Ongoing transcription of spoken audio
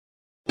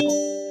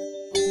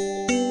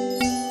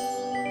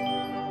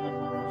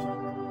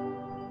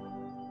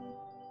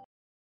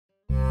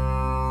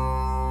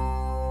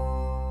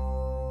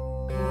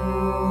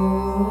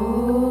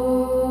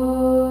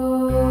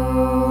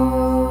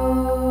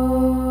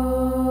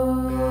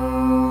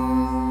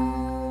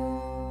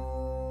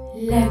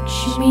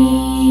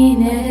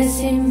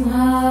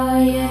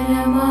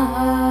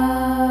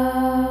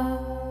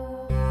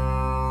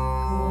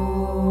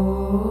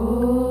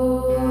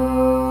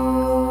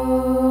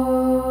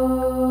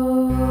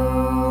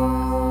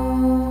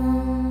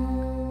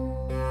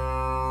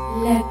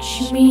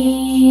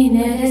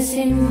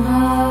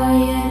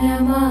नरसिंहाय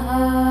नमः।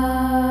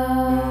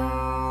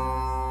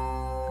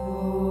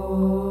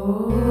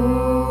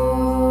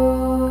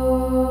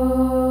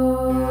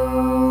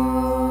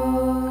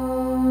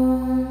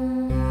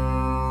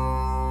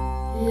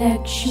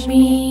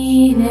 लक्ष्मी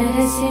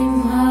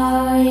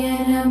नरसिंहाय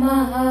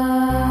नमः।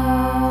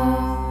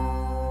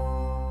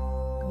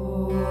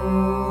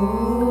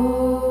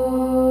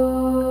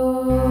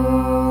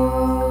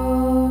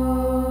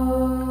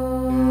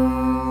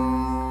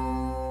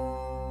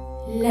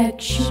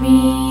 लक्ष्मी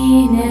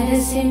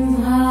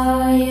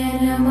नरसिंहाय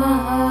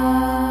नमः।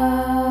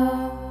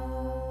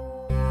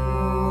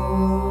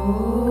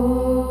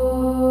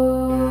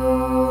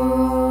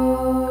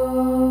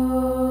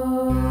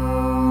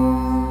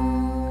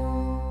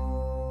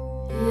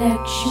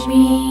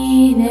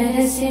 लक्ष्मी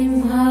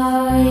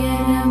नरसिंहाय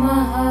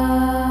नमः।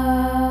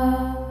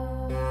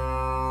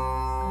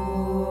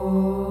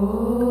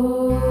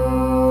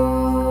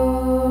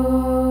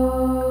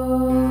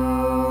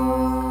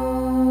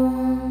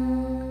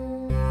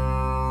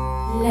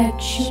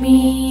 लक्ष्मी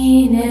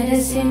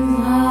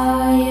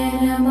नरसिंहाय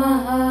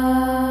नमः।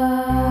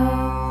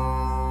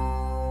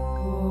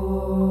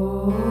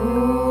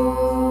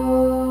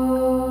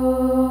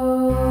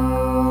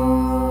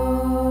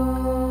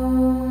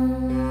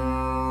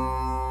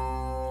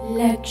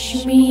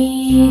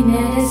 लक्ष्मी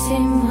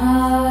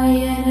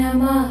नरसिंहाय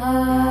नमः।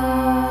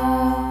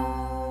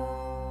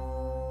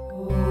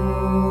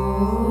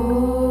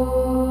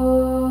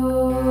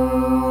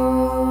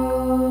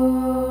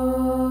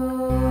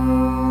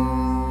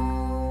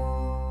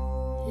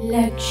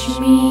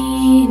 लक्ष्मी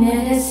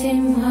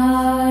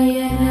नरसिंहाय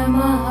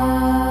नमः।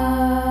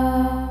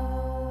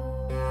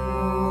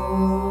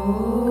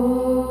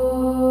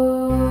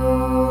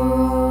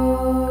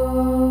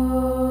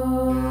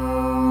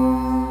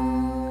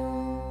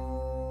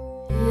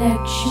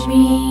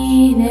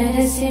 लक्ष्मी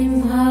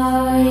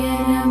नरसिंहाय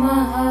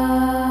नमः।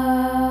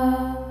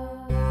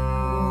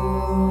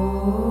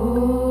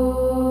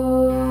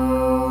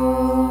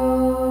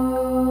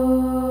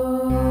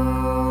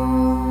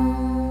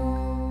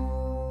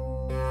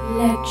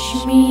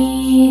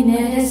 लक्ष्मी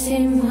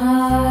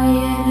नरसिंहाय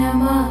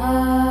नमः।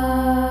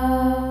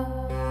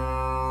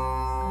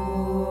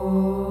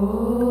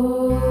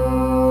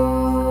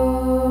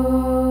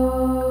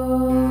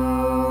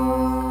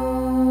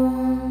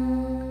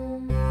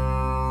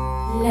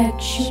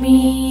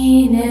 लक्ष्मी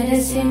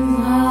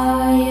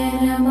नरसिंहाय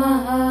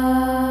नमः।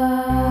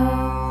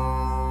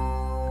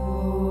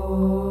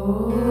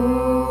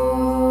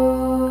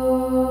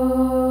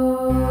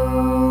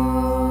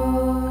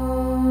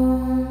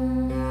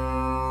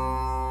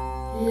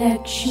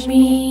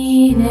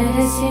 लक्ष्मी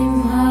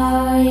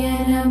नरसिंहाय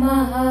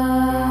नमः।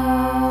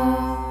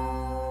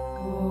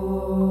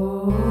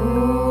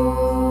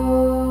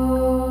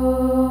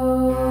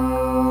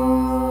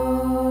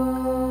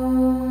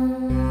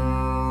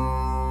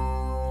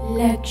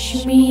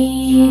 लक्ष्मी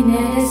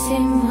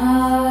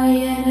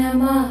नरसिंहाय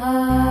नमः।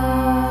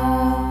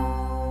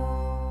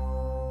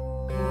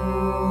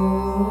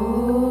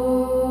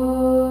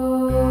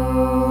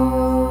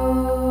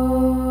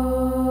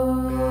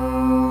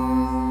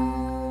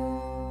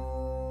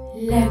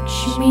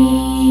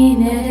 लक्ष्मी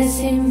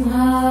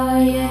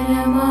नरसिंहाय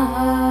नमः।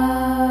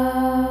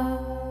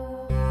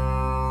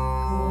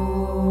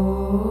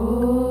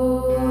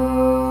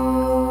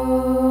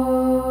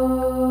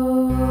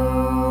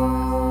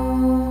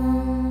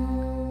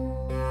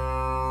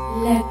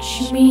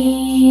 लक्ष्मी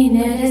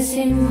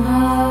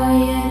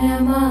नरसिंहाय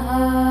नमः।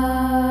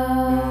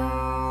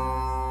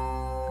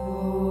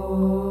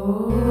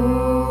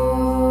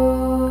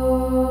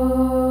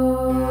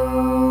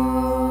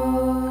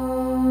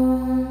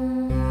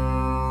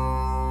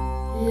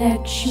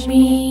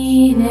 लक्ष्मी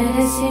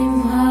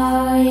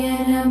नरसिंहाय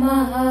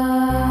नमः।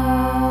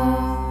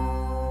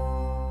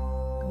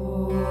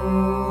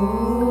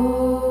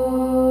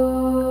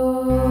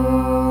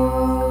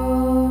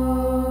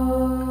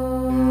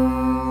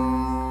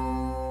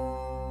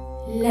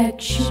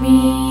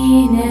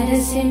 लक्ष्मी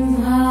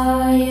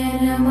नरसिंहाय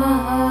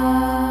नमः।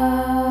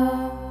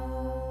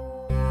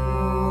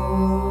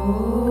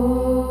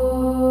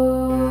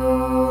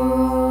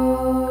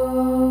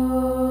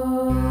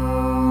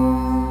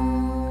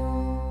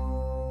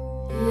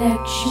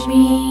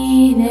 लक्ष्मी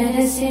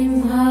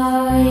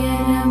नरसिंहाय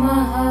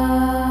नमः।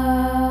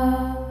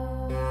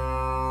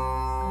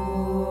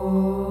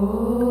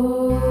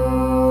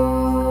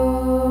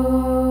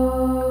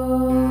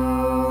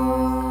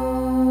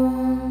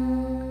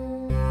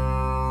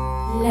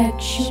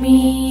 लक्ष्मी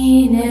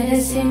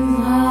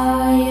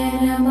नरसिंहाय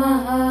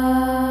नमः।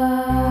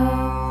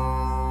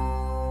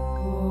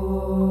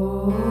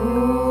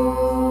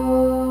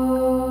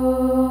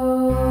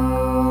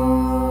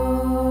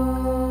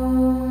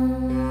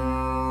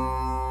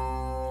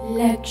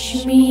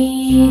 लक्ष्मी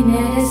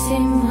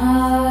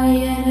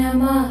नरसिंहाय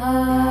नमः।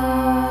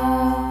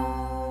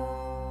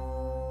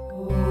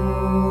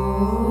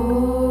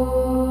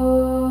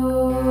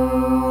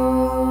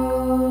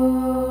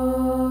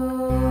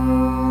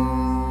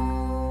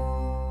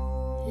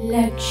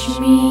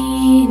 लक्ष्मी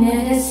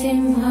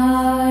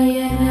नरसिंहाय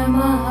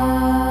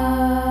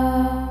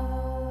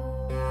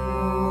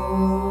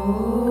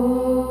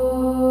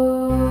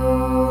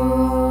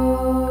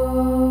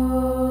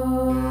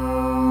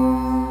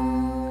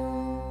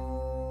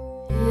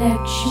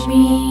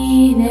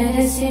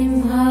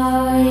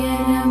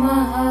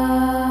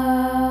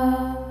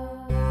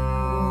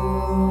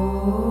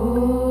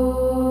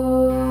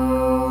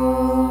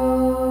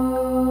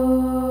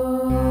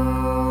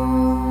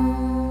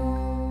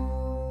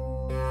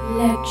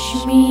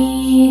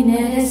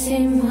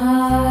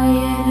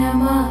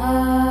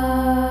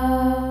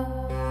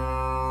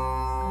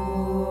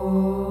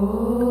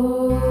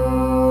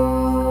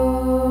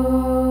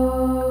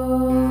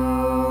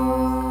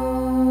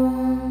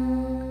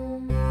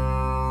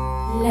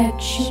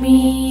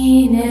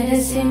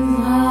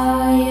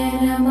नरसिंहाय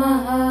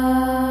नमः।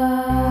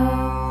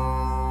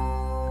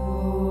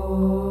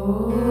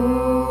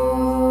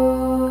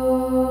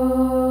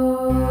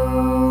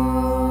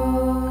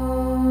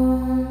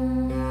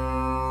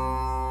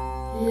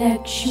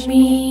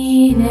 लक्ष्मी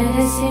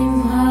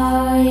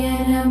नरसिंहाय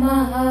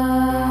नमः।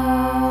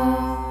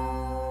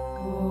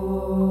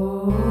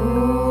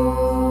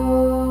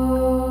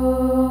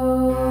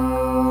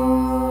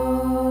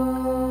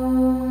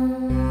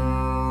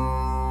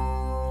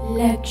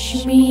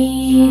 लक्ष्मी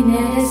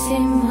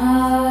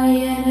नरसिंहाय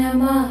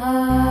नमः।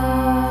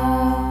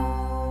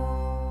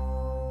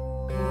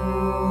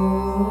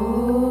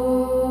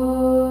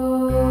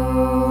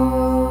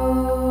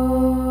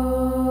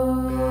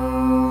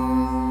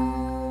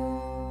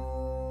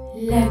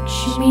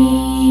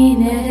 लक्ष्मी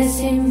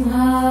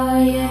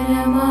नरसिंहाय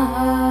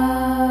नमः।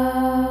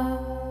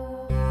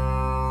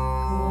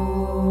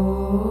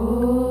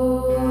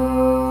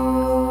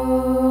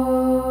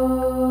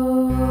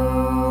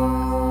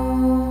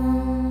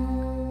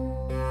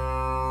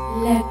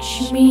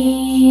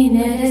 लक्ष्मी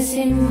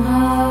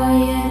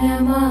नरसिंहाय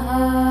नमः।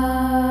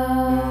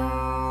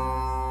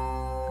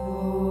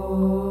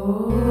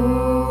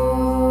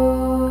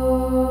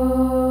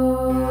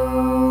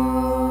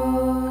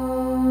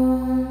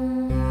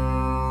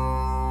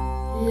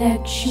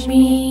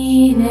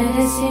 लक्ष्मी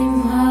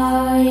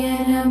नरसिंहाय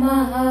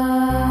नमः।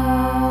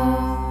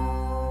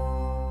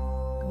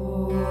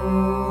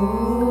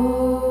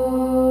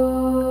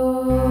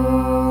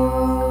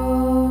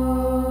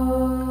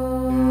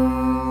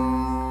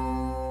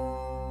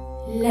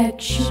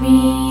 लक्ष्मी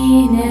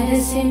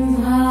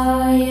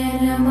नरसिंहाय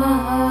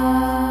नमः।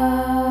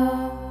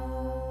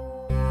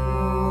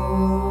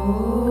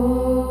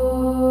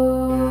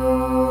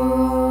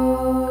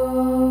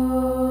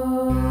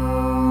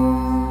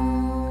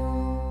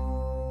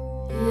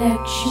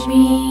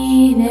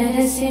 लक्ष्मी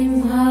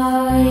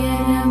नरसिंहाय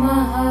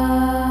नमः।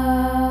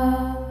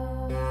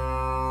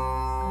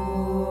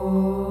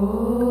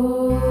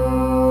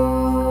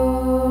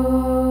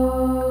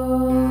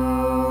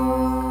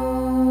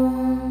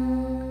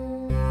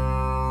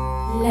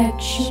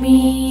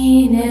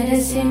 लक्ष्मी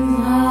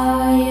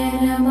नरसिंहाय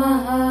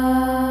नमः।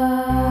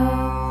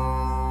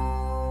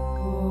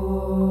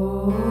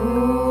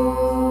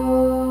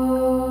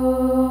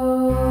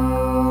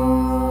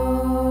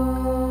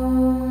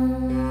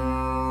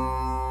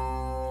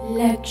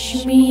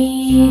 लक्ष्मी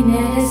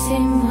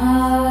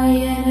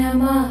नरसिंहाय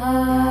नमः।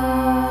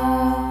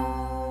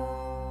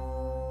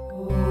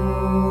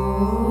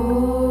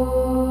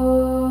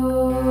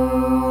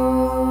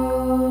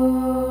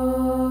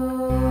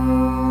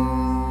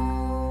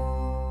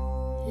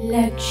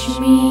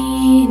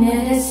 लक्ष्मी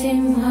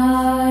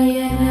नरसिंहाय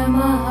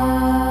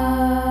नमः।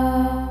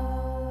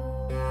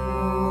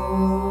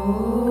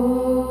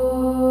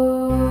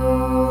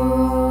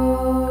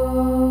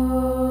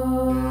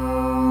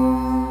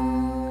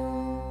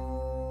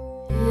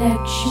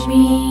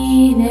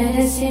 लक्ष्मी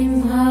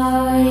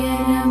नरसिंहाय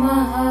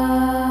नमः।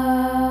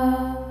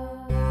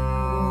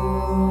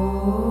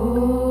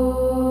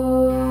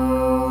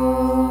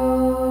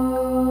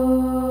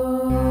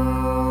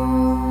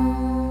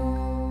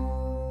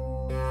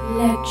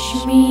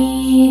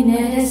 लक्ष्मी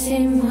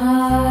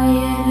नरसिंहाय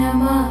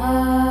नमः।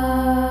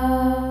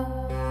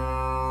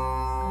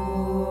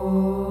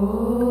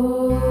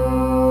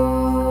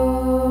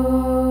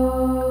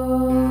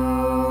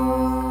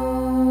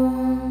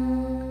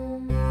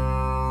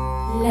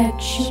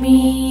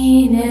 लक्ष्मी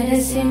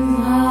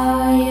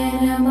नरसिंहाय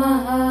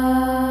नमः।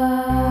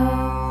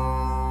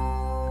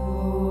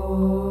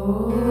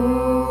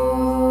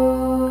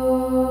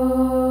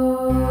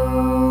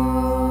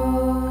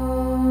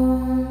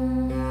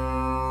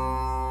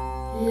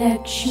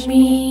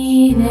 लक्ष्मी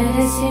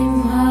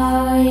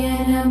नरसिंहाय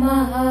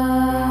नमः।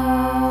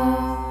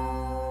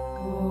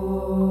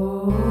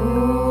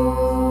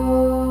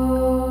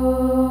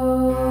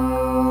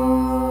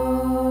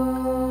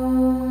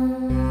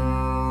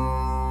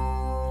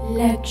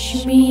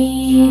 लक्ष्मी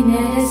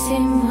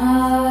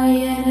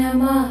नरसिंहाय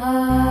नमः।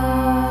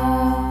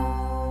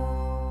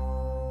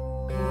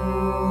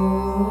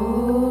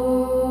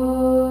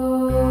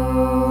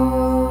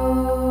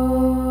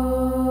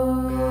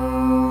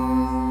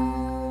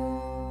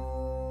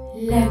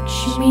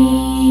 लक्ष्मी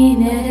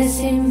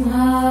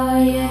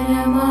नरसिंहाय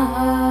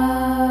नमः।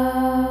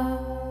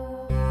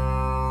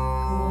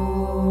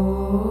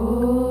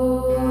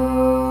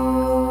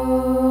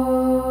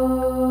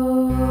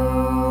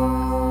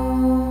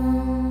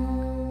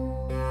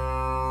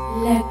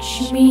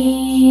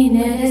 लक्ष्मी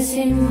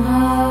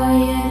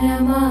नरसिंहाय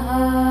नमः।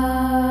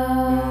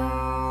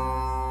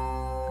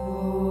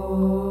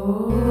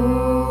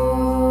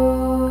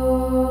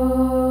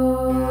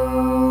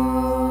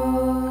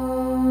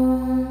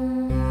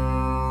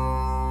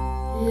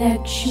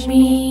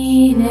 लक्ष्मी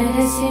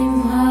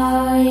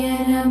नरसिंहाय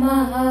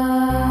नमः।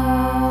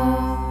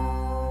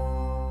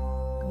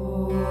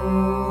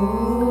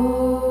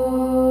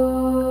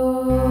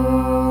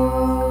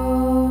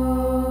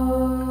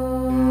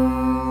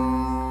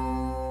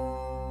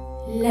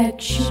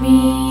 Lakshmi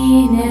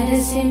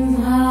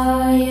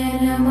नरसिंहाय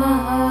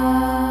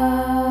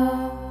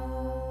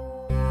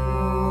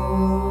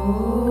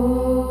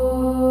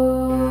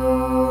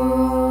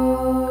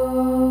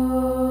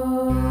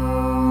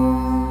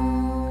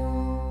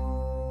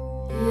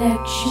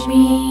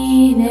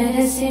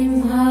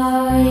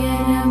Narasimhaya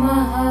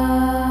Namaha.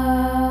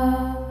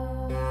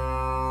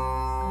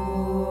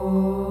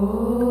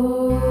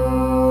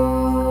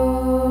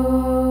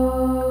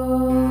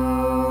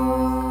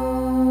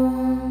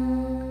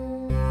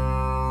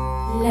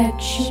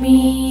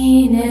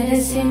 Lakshmi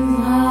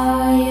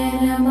Narasimhaya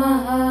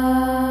Namaha.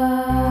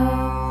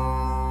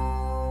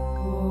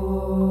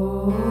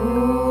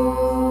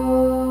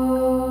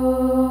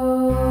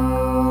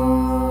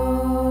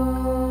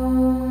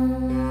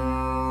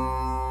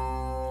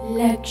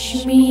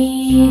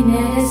 Lakshmi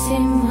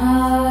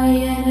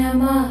Narasimhaya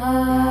Namaha.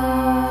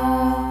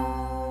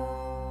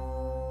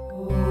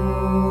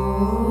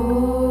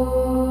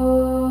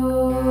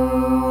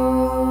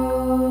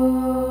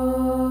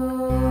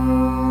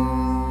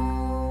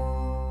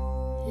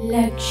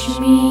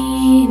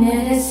 Lakshmi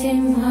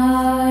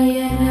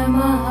Narasimhaya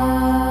Namaha.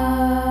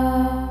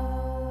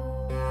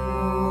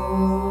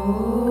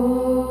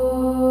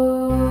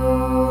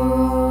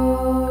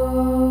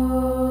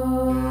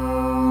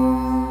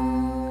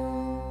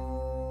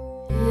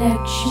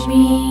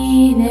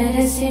 Lakshmi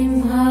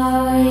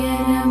Narasimhaya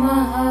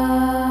Namaha.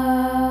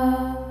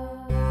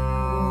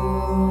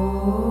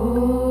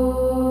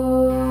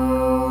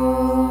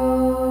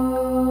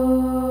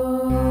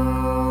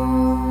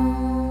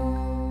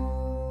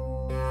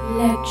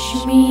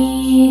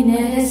 Lakshmi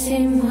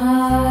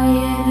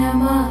Narasimhaya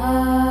Namaha.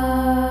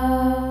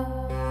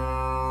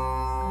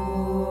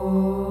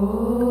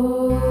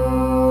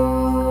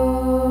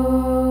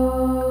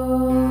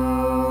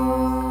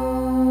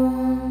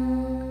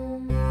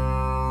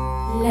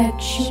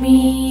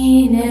 Lakshmi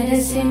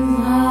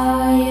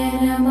Narasimhaya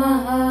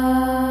Namaha.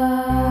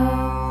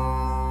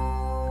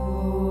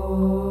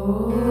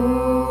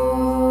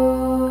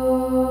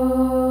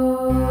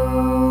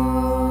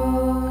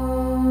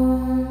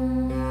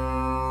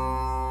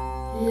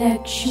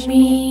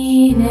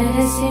 Lakshmi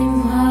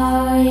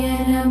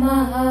Narasimhaya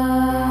Namaha.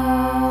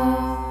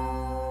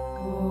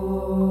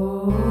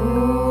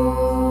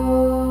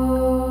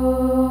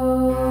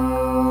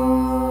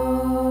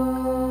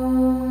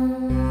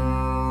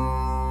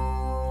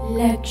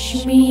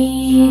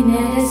 Lakshmi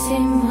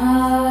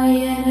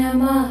Narasimhaya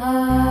Namaha.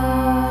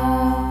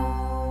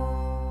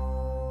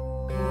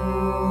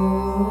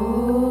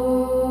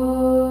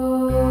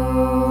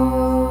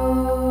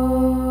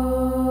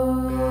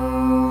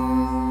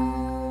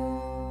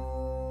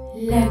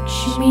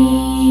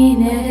 Lakshmi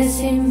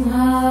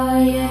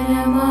Narasimhaya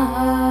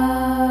Namaha.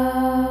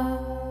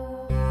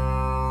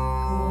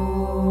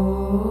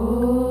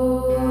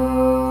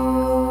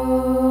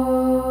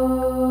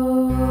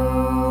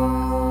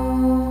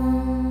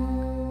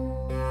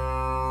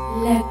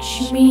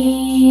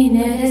 Lakshmi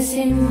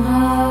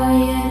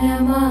Narasimhaya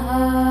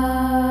Namaha.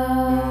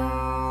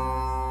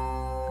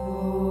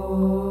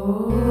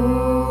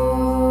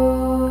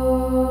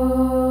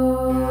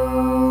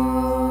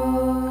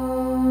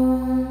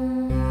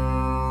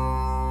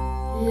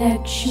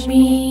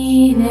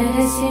 Lakshmi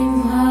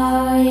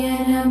Narasimhaya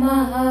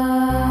Namaha.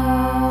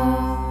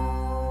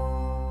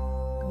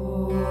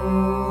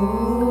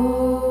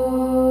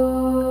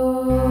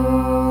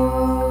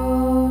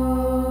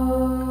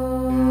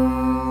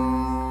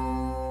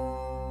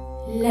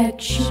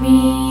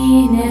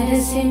 Lakshmi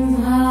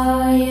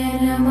Narasimhaya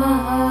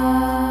Namaha.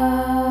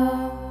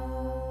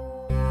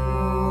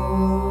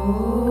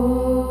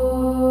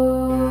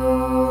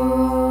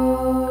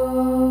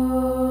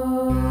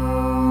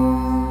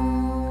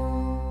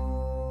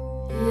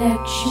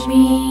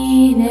 Lakshmi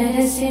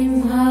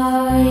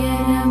Narasimhaya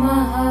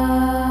Namaha.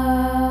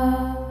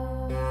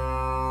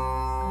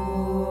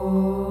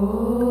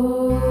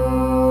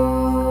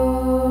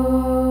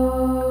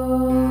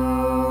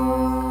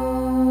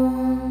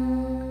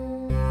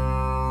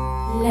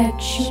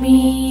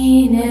 Lakshmi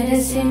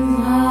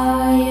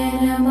Narasimhaya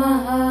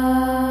Namaha.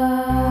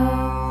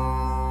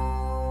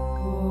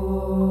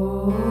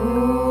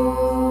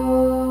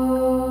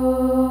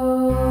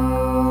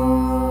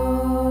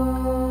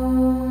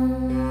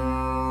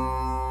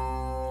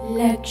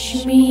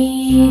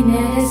 Lakshmi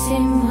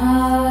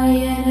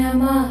Narasimhaya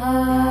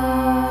Namaha.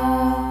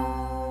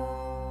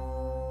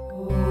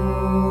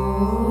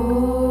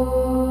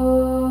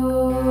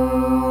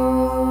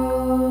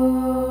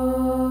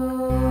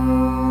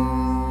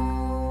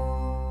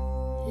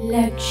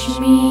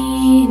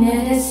 Lakshmi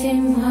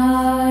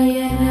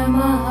Narasimhaya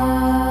Namaha.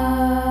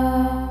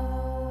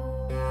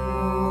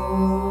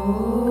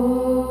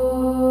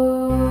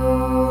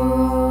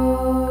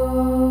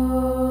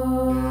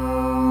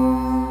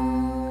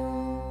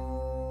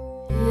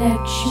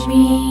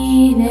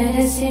 Lakshmi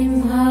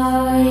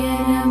Narasimhaya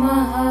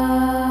Namaha.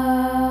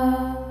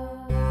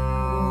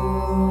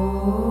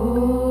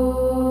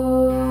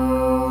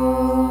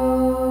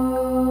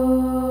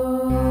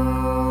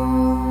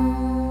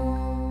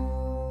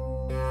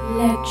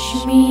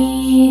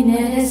 Lakshmi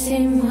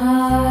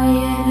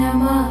Narasimhaya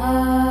Namaha.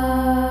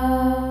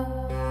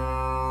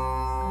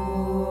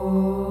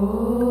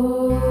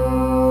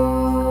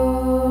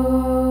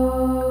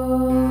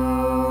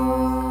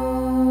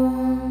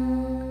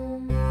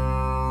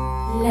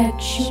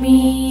 Lakshmi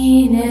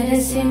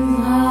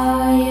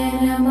नरसिंहाय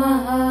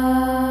नमः।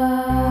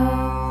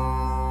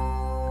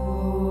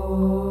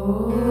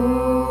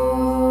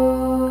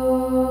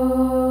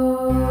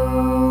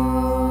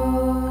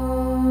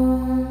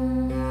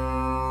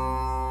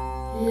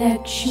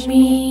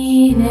 लक्ष्मी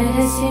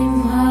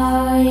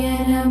नरसिंहाय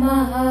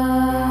नमः।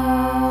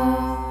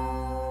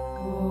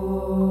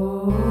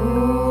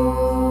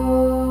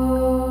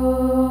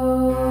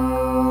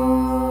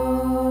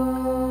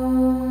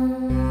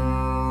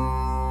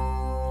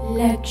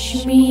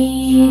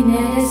 लक्ष्मी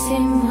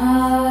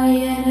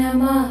नरसिंहाय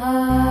नमः।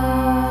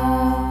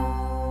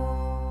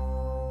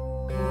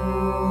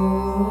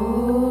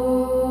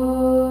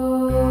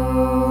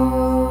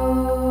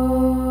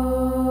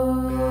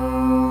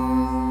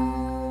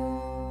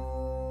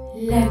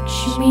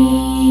 लक्ष्मी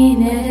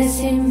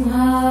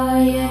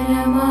नरसिंहाय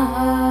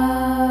नमः।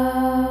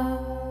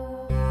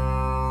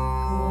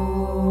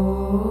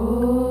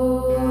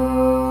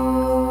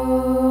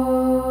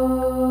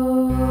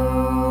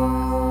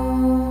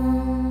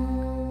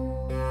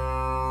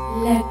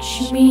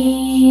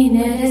 लक्ष्मी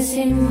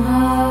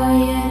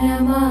नरसिंहाय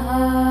नमः।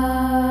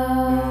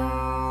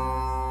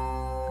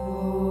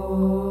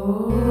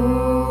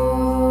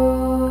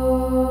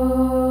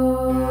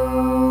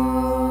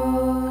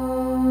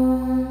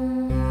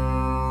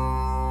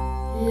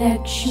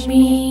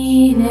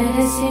 लक्ष्मी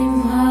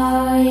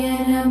नरसिंहाय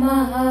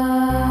नमः।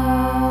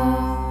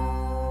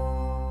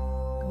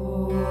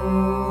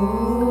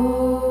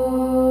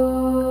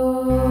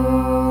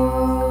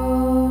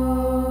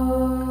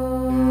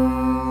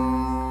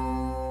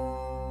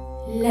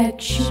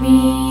 लक्ष्मी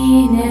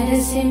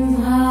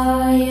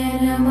नरसिंहाय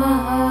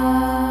नमः।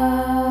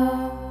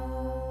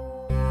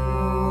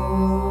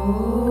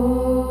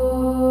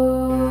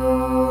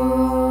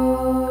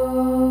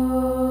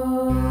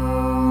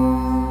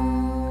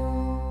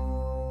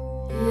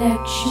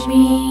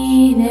 लक्ष्मी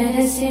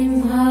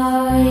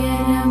नरसिंहाय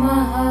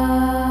नमः।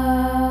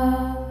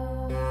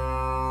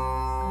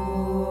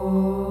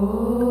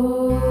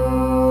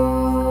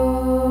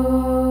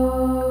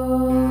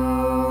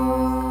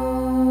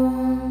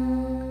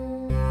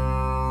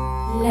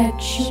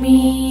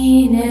 लक्ष्मी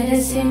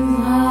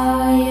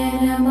नरसिंहाय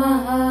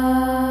नमः।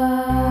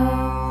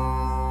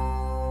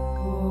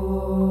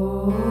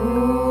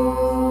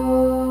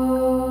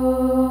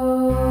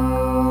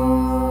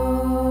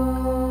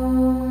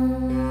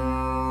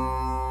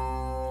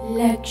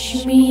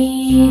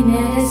 लक्ष्मी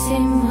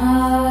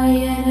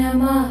नरसिंहाय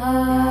नमः।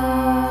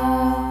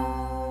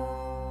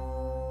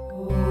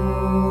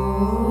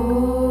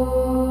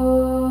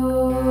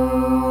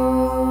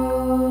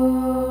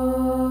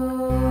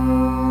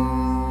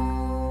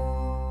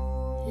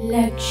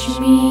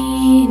 लक्ष्मी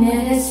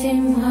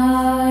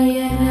नरसिंहाय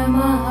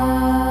नमः।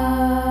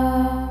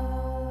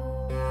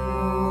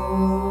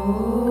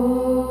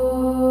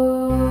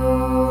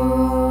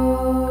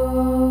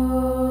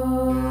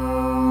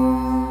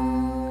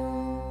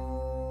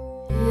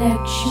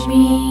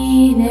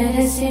 लक्ष्मी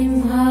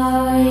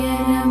नरसिंहाय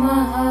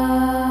नमः।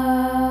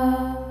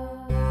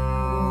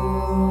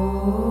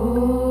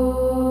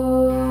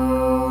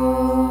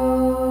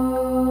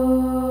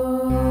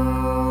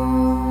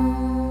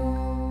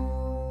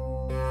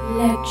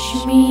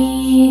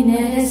 लक्ष्मी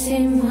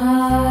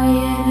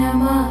नरसिंहाय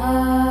नमः।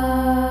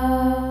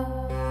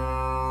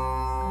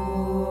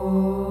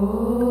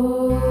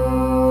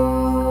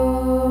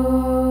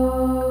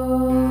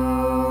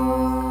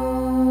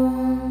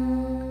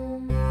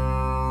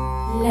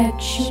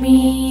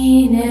 लक्ष्मी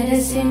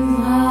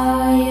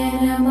नरसिंहाय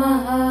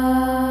नमः।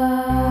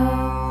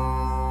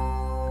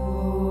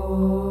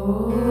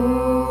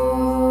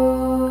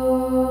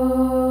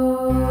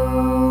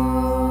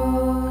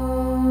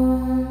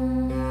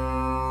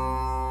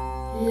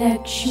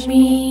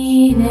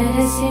 लक्ष्मी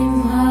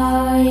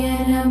नरसिंहाय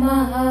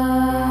नमः।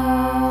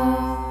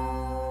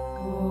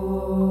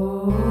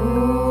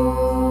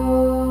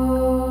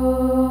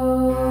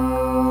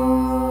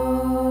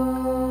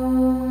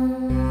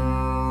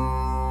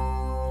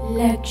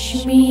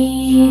 लक्ष्मी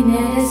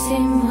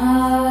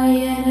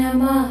नरसिंहाय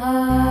नमः।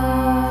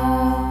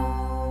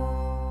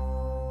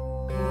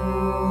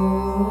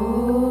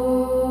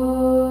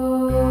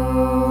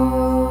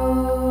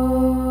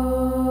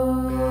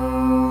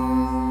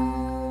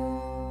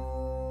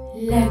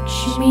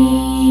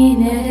 लक्ष्मी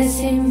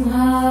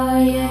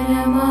नरसिंहाय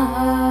नमः।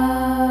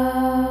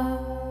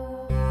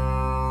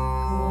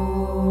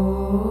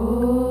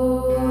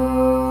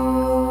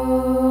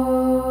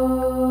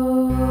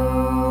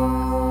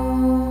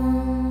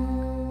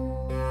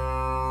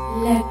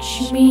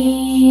 लक्ष्मी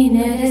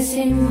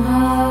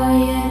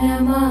नरसिंहाय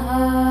नमः।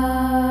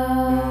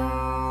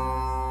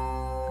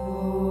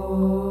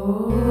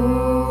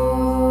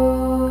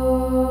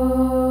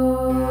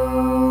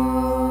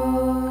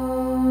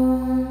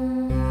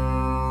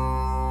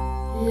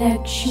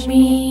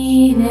 लक्ष्मी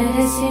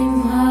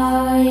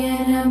नरसिंहाय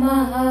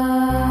नमः।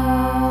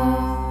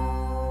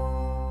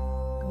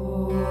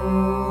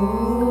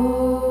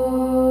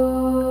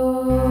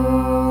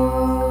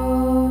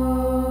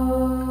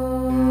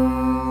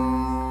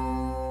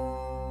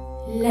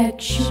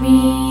 लक्ष्मी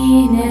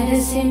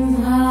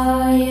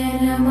नरसिंहाय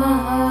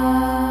नमः।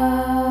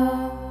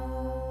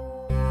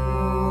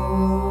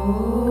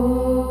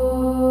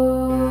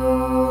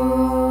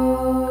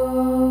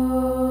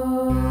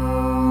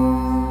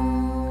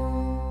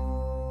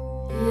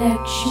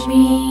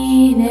 लक्ष्मी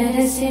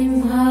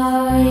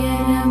नरसिंहाय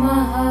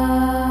नमः।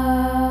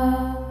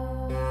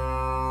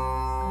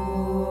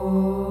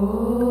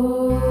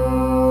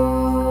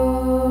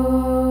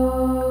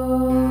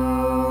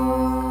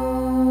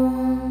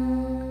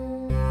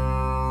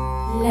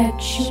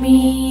 लक्ष्मी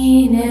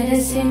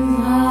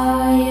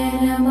नरसिंहाय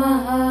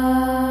नमः।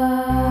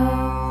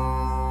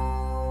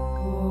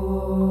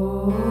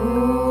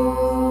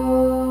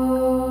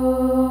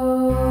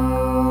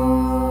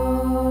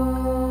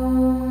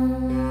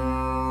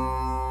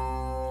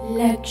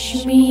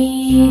 लक्ष्मी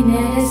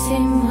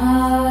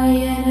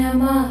नरसिंहाय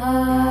नमः।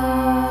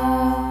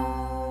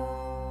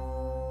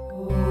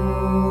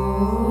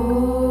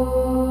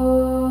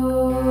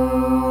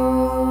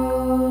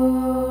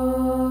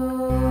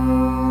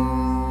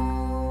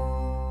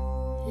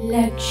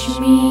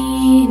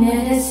 लक्ष्मी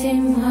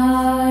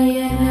नरसिंहाय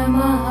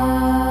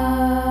नमः।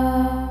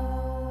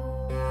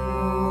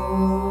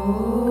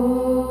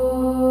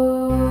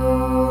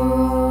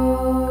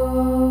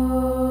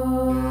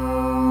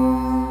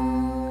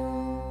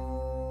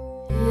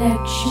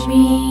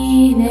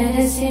 लक्ष्मी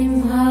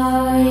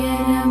नरसिंहाय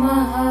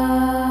नमः।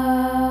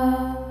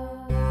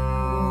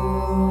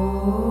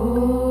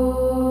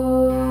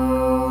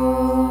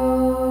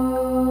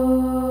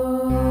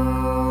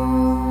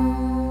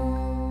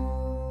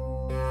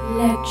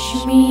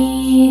 लक्ष्मी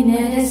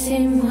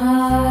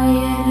नरसिंहाय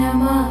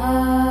नमः।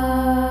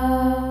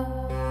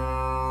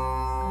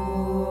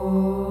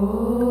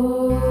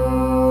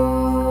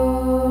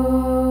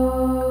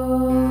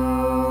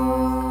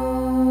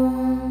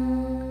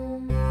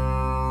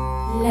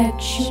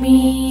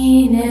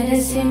 लक्ष्मी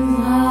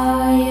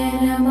नरसिंहाय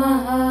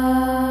नमः।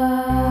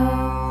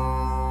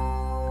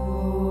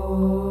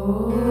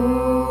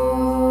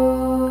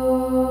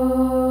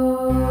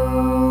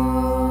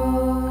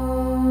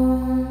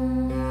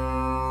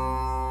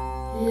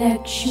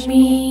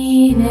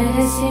 लक्ष्मी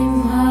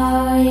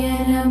नरसिंहाय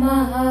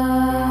नमः।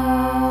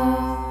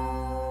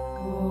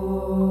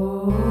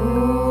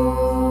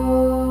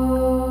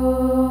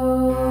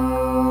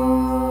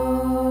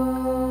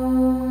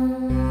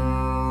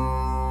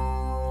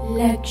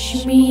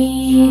 लक्ष्मी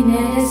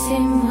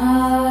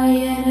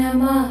नरसिंहाय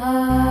नमः।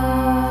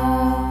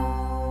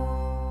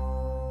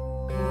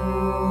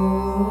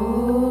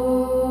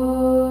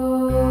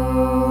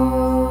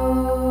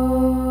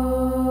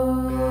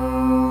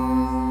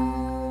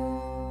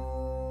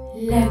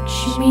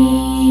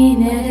 लक्ष्मी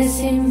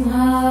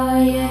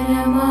नरसिंहाय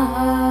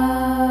नमः।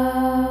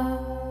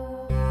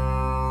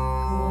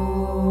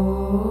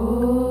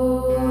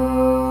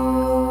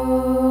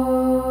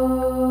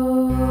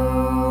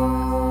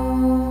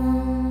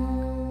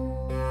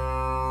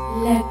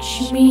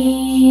 लक्ष्मी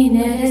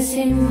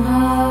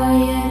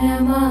नरसिंहाय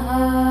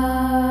नमः।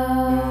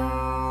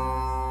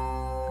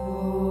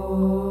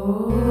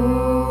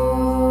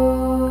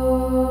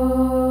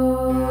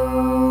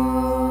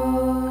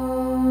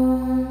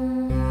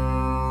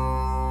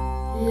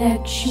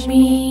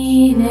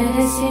 लक्ष्मी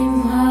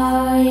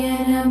नरसिंहाय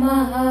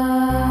नमः।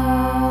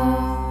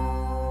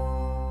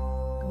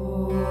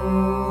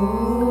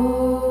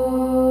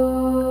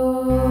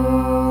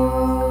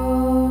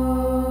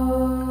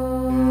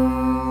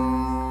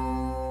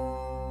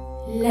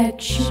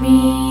 लक्ष्मी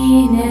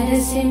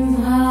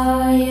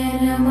नरसिंहाय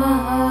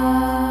नमः।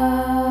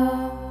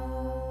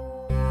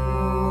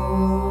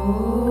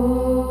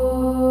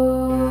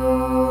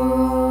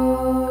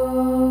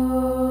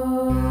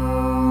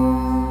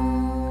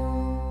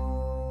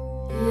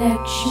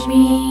 लक्ष्मी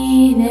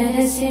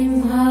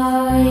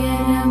नरसिंहाय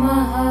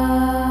नमः।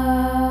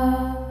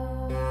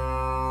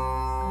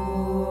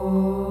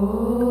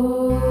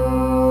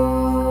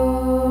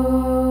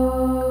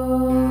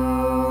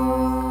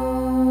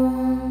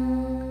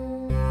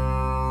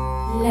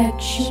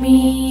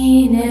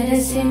 लक्ष्मी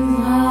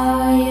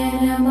नरसिंहाय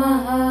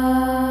नमः।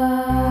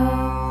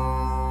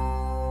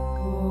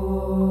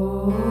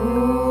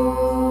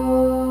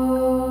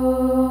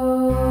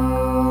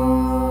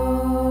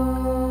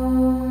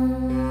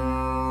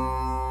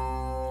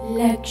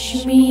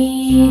 लक्ष्मी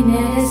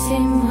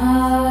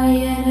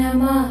नरसिंहाय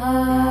नमः।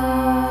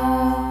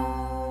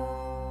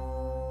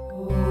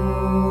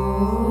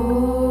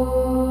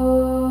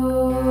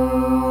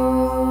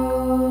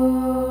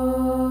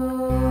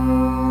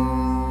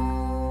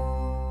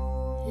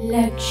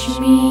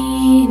 लक्ष्मी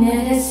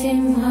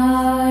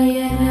नरसिंहाय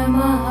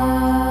नमः।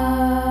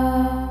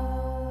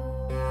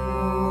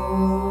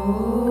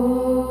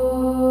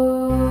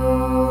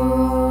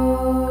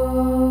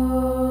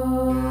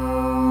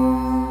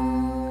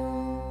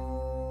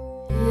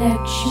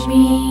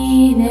 लक्ष्मी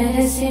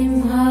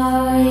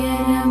नरसिंहाय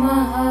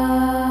नमः।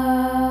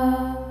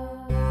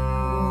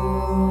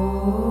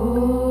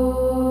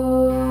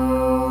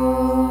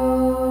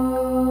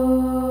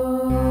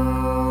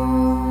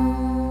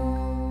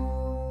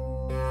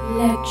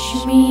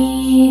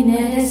 Lakshmi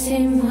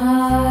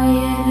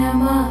Narasimhaya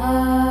Namaha.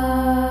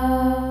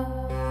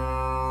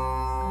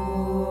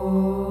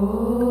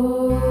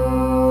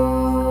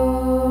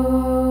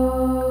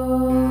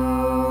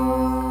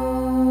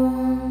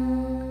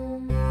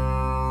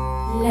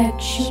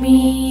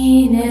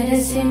 Lakshmi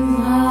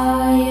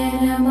Narasimhaya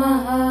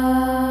Namaha.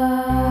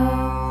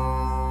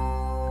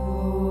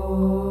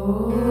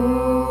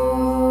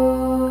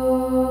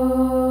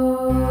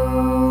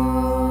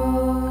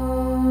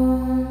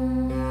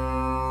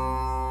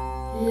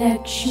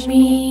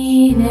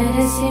 Lakshmi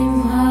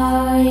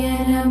Narasimhaya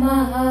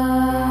Namaha.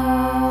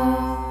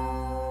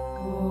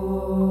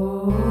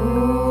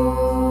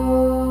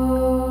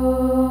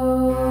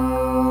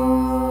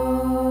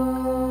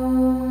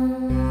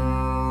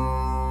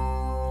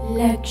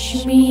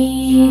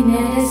 Lakshmi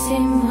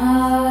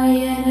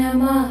Narasimhaya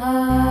Namaha.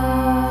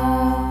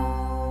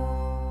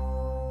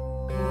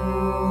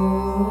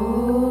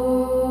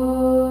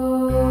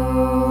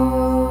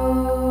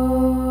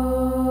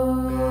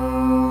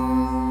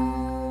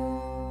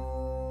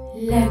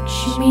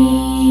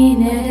 Lakshmi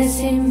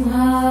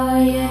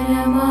Narasimhaya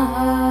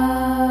Namaha.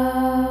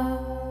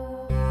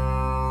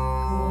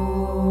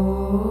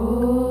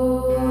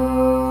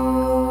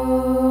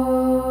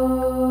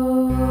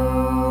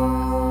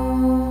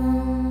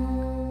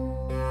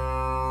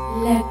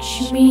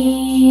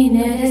 Lakshmi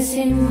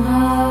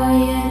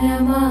Narasimhaya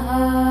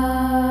Namaha.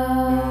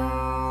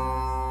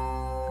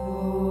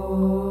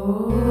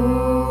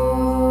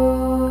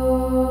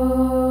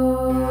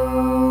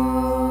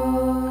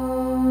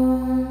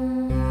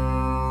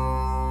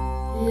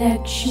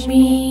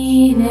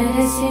 Lakshmi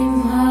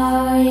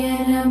Narasimhaya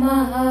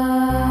Namaha.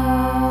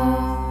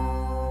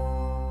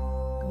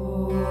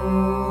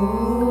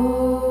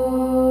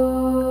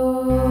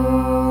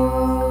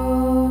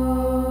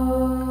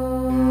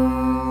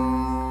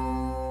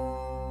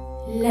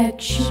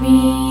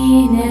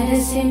 Lakshmi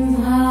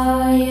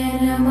Narasimhaya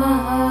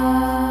Namaha.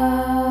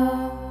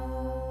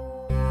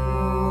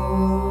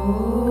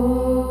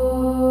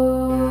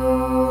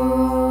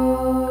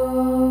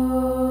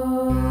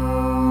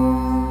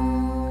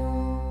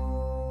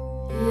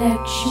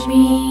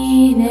 Lakshmi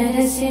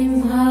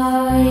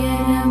Narasimhaya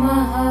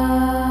Namaha.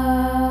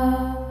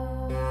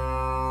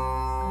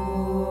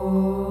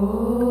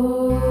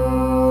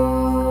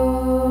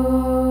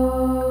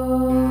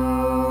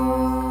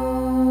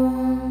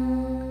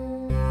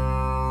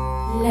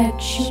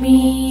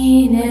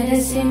 Lakshmi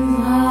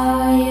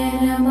Narasimhaya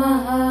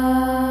Namaha.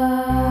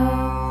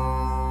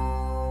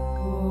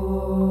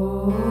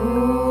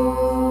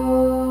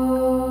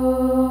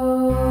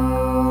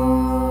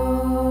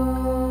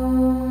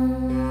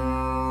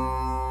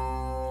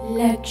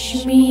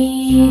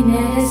 Lakshmi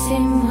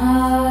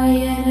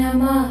Narasimhaya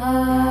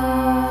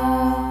Namaha.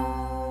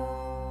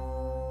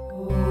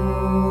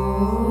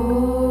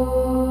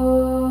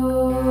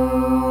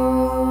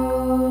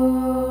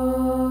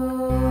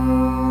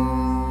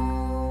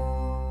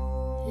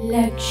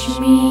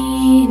 Lakshmi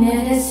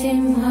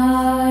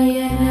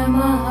Narasimhaya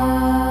Namaha.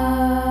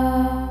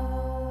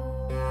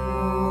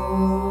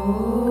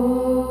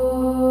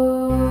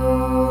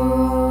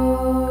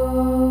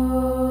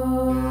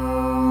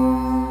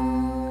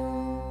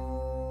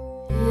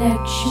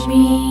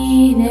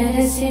 Lakshmi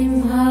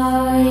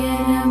Narasimhaya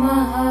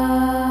Namaha.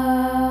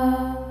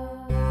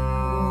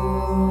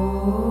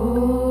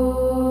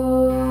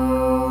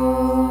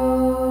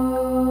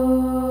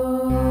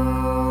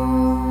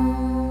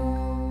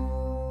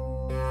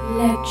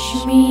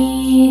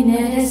 Lakshmi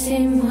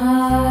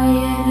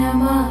Narasimhaya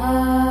Namaha.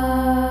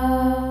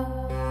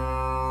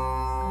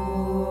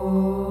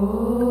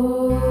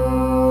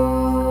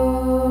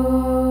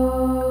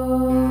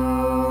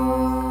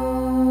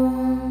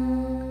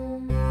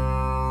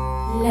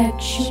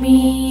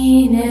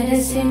 Lakshmi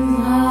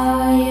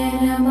Narasimhaya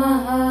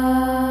Namaha.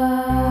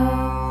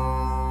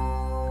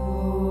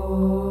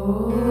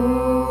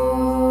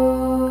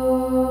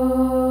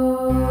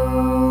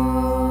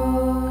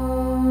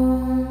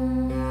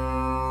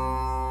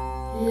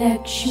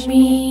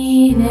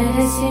 Lakshmi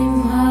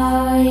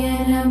Narasimhaya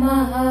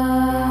Namaha.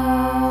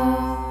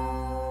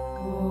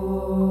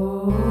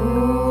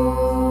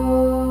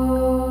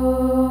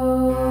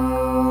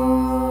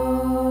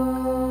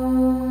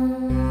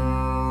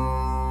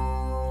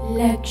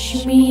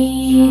 Lakshmi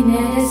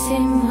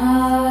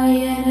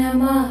Narasimhaya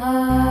Namaha.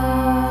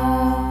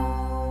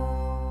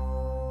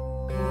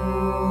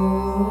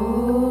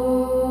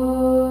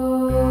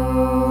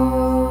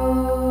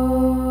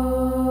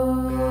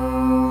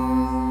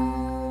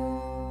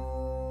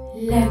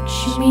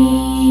 Lakshmi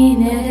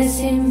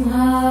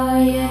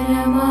Narasimhaya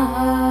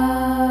Namaha.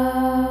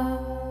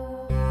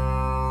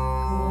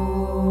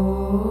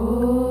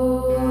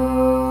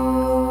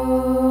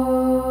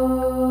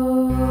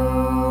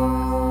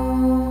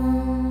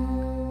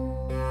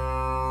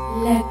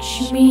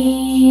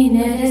 Lakshmi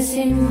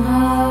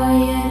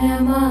Narasimhaya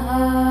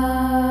Namaha.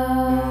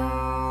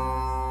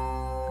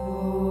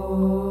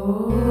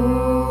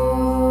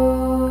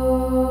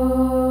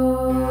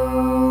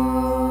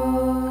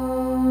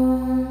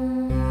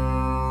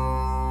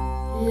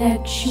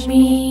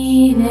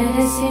 Lakshmi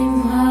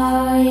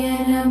Narasimhaya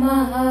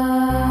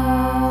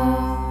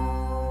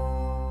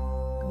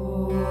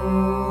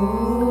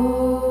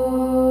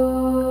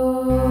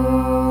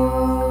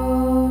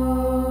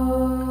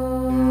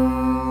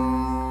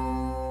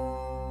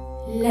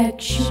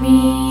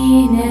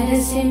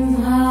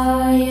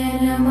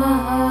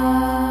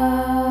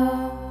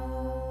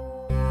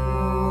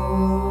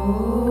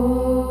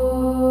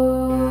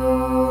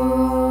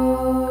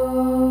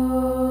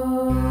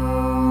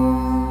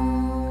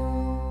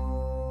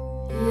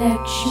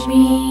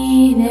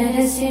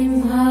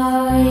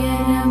Narasimhaya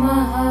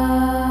Namaha.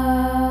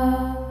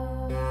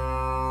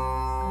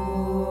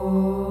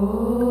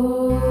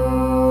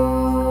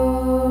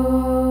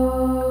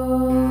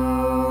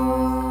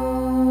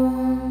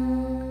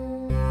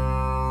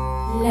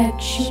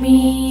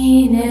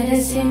 Lakshmi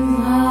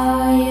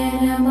Narasimhaya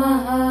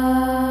Namaha.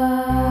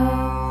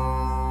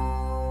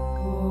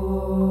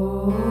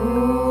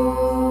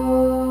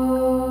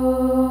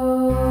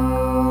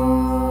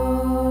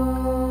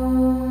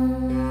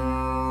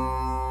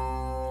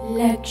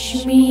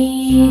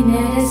 Lakshmi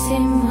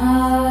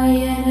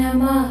Narasimhaya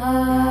Namaha.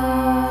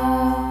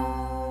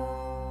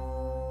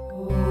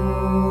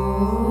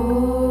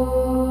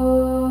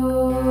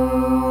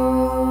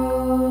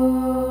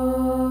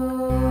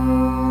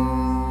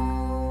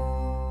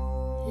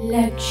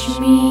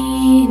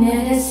 Lakshmi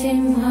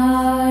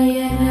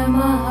Narasimhaya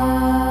Namaha.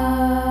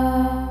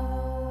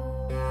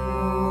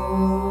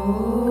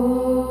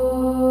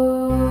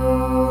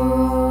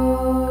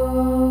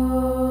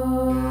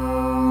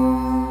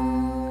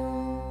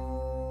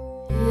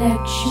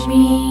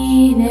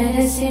 Lakshmi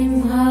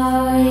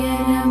Narasimhaya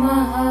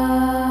Namaha.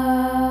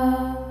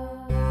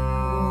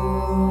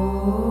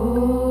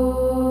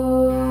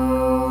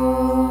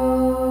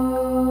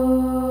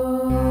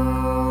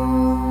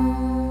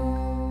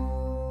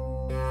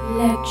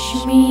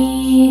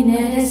 Lakshmi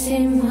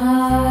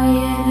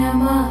Narasimhaya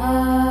Namaha.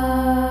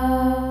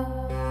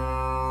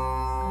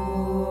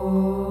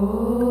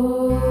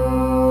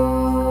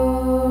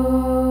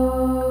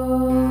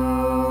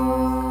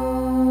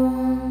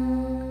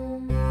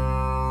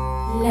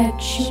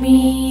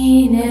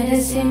 Lakshmi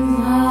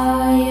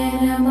Narasimhaya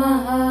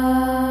Namaha.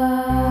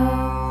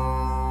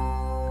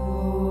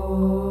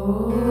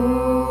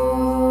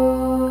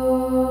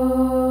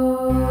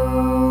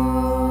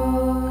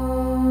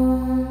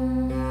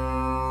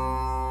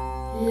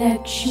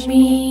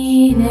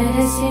 Lakshmi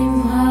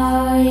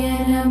Narasimhaya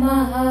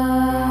Namaha.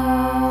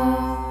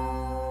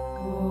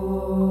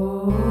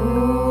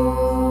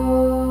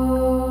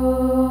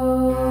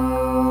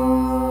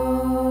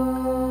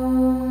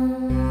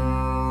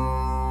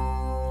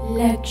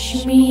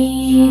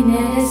 Lakshmi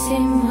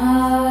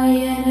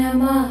Narasimhaya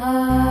Namaha.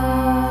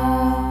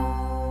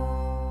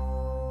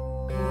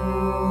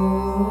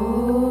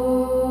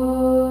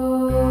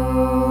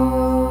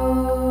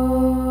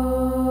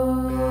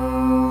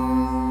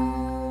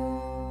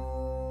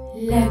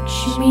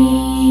 Lakshmi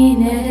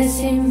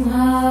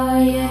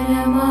Narasimhaya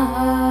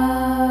Namaha.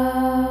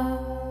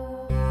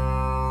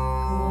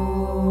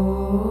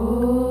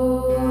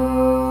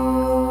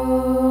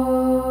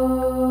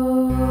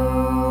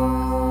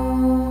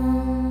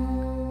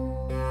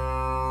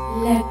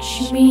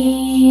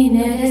 Lakshmi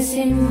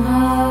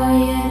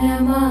Narasimhaya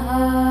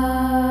Namaha.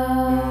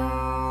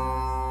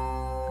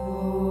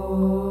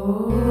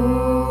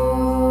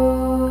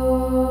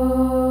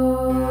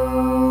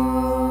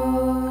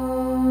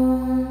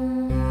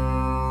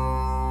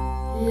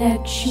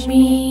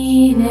 Lakshmi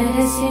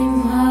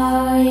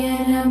Narasimhaya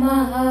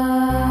Namaha.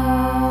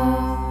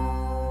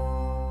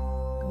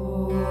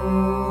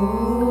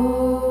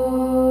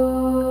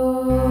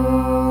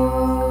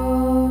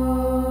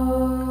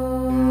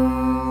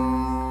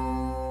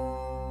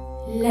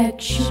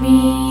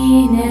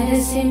 Lakshmi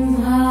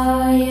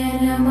Narasimhaya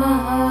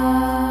Namaha.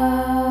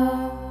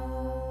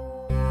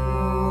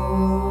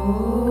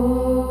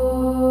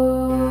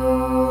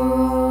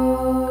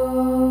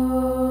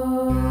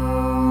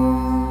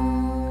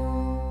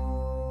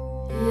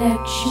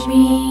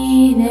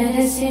 Lakshmi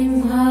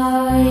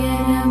Narasimhaya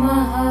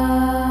Namaha.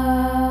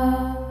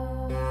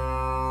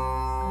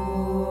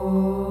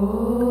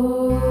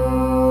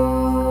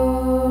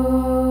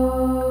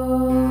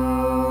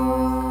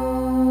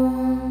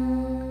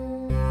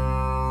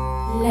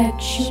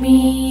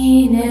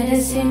 Lakshmi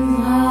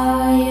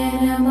Narasimhaya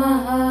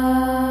Namaha.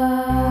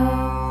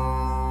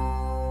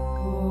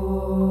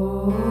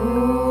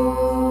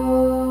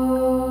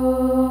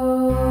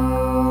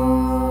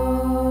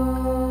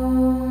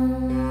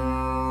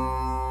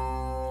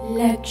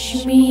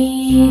 Lakshmi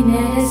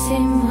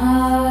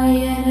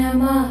Narasimhaya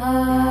Namaha.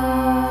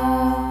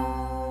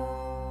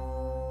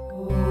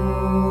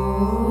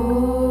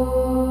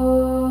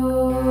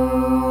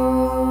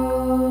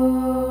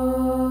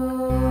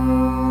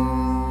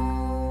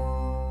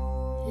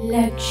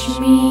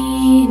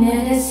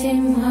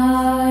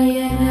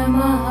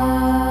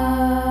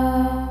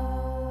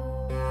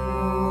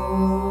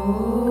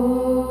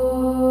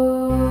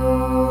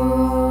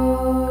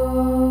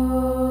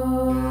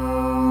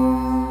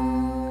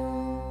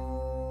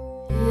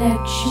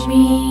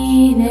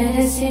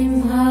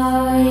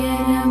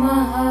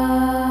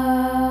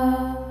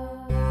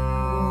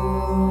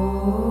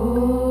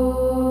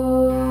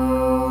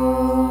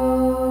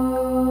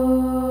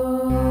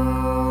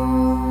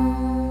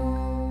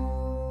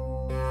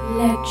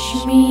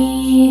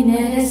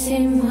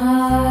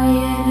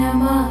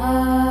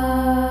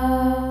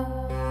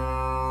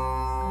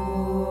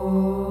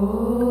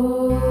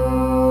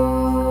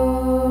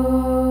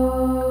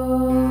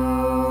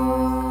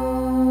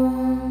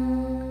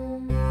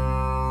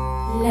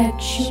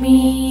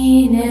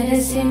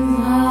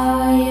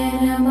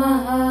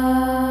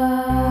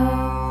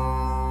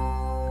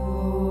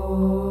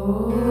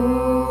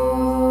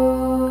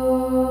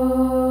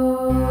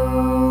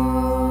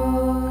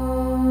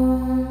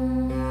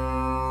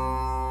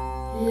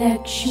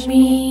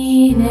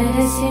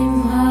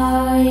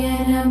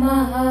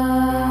 नमः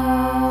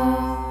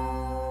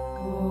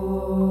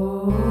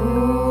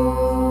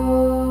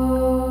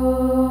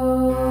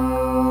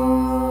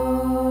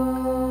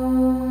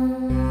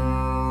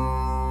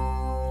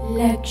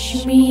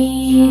लक्ष्मी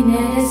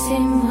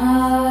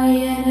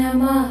नरसिंहाय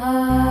नमः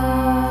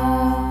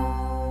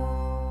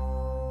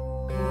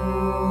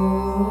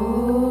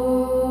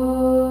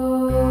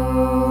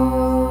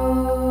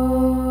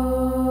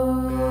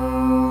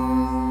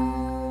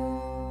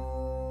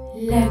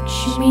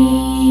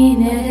लक्ष्मी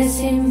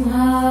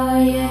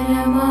नरसिंहाय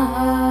नमः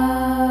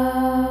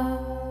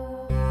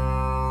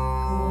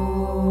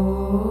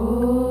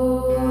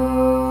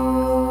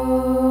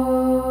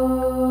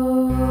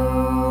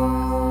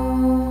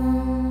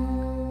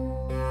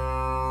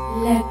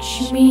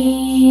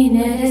लक्ष्मी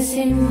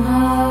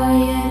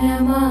नरसिंहाय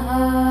नमः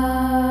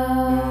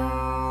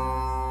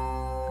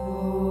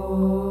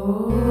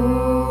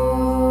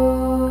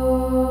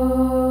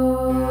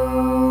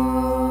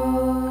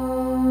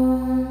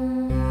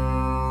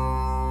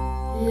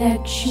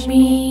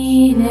लक्ष्मी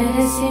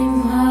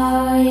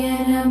नरसिंहाय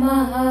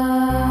नमः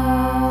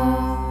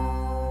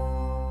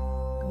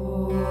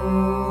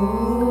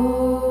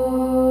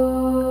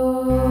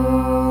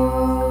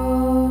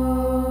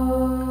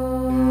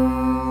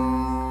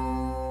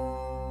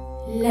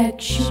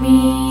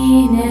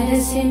लक्ष्मी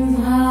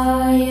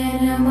नरसिंहाय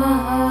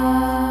नमः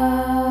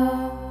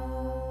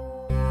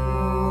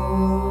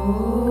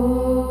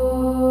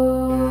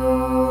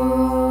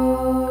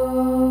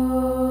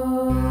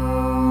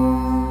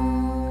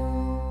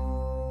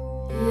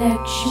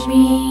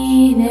लक्ष्मी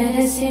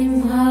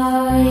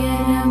नरसिंहाय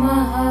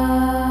नमः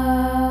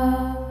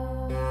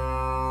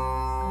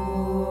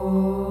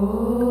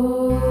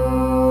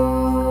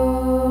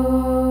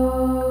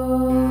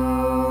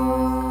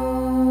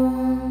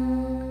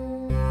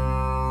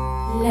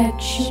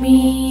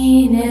लक्ष्मी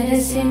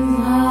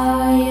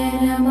नरसिंहाय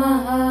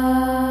नमः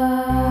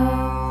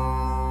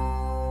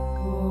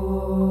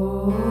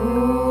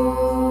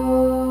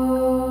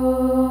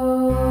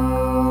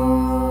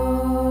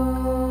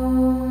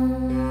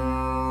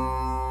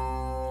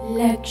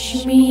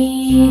लक्ष्मी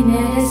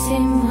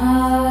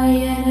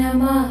नरसिंहाय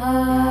नमः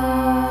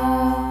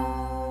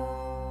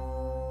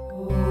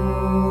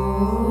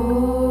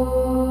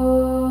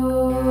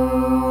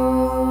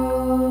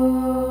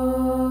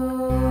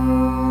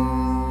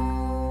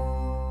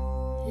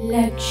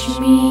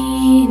लक्ष्मी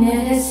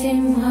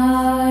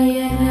नरसिंहाय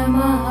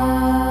नमः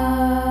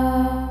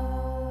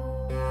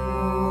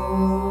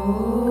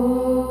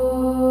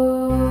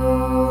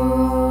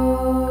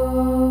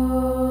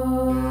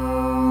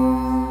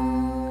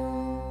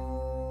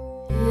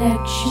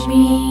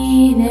लक्ष्मी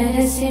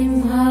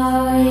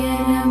नरसिंहाय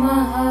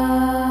नमः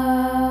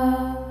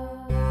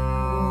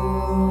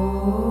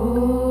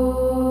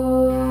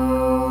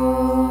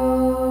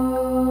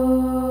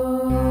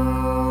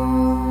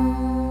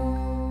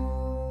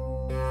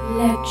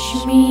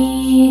लक्ष्मी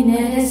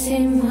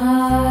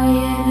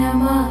नरसिंहाय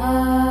नमः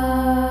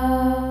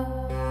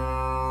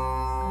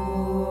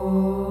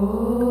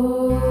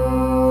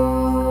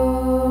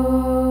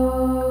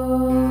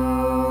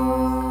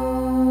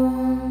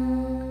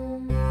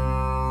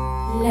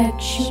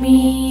लक्ष्मी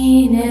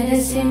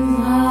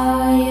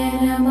नरसिंहाय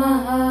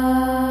नमः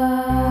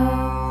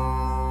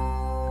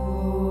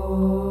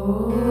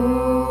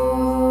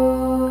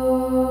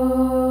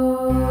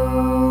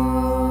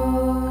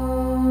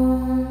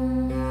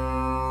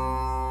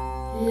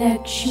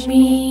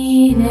लक्ष्मी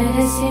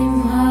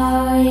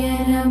नरसिंहाय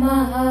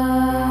नमः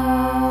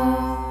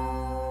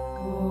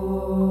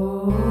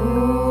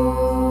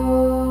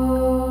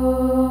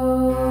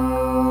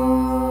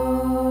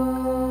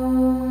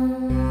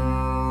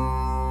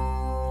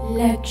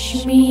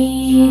लक्ष्मी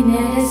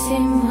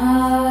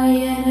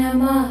नरसिंहाय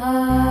नमः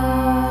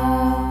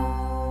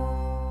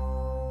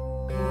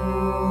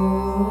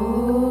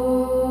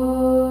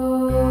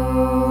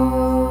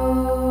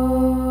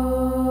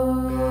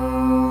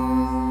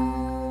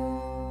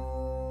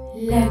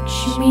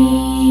लक्ष्मी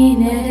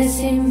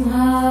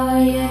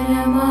नरसिंहाय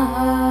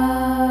नमः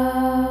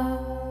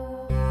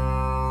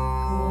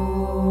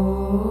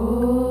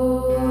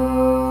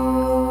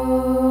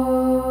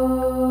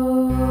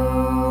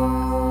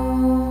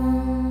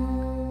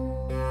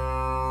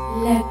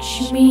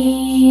लक्ष्मी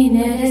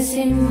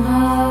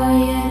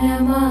नरसिंहाय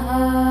नमः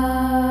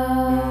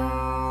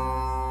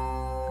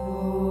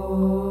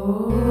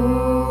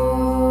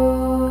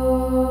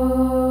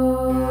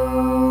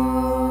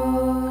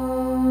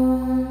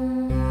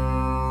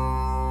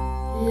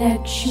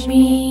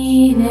लक्ष्मी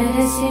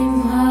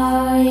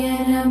नरसिंहाय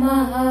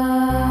नमः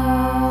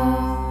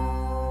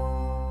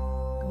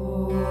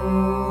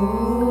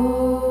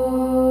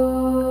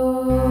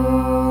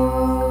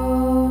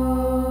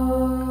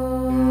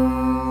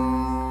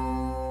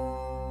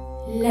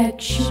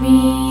लक्ष्मी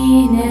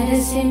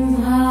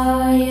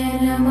नरसिंहाय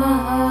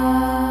नमः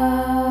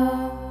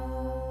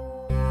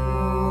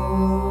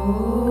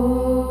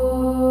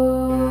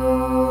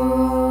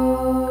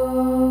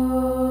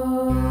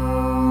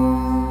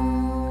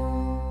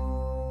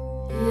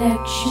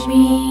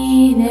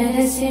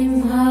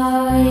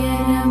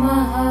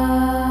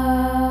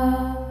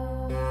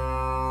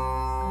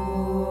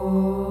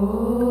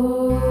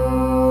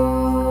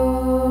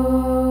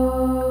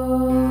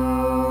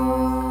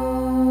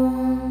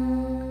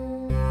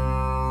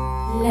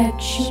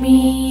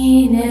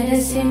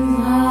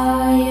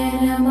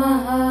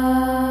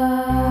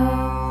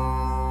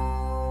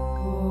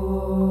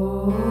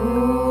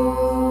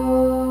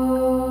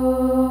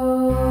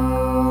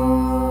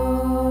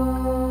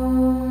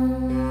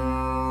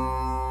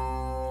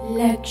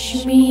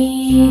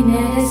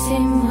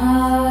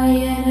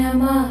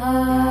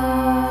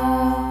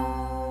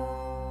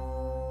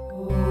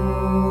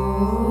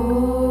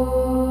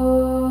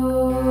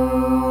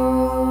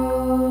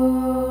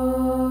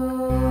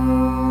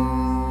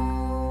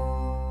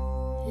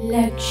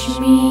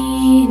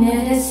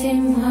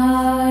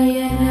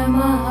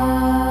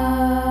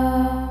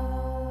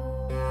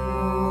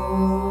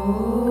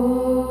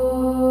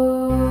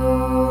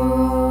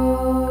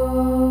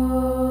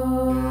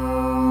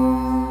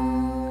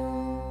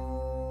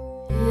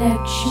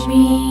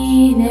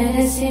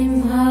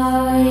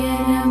Narasimhaya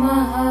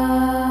Namaha.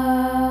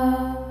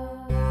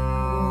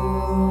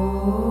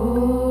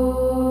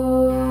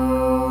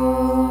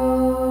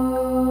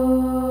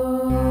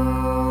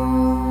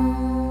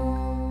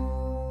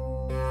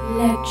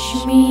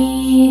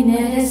 Lakshmi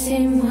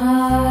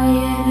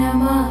Narasimhaya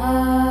Namaha.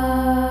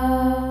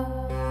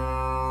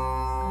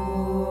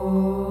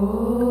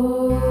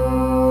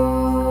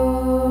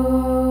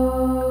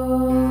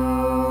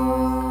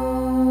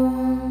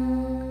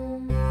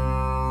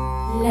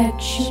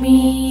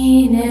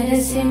 Lakshmi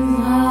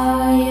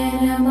Narasimhaya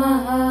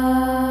Namaha.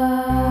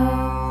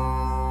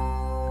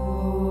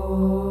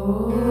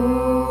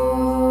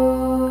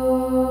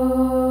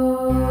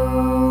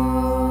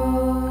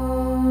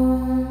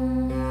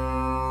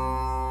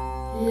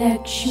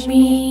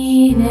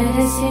 Lakshmi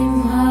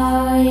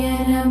Narasimhaya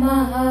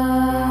Namaha.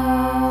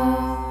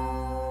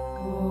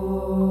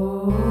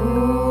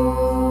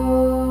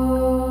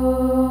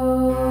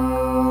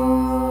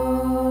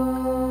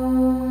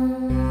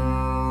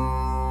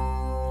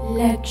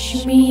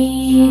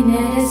 Lakshmi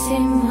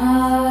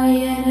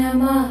Narasimhaya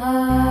Namaha.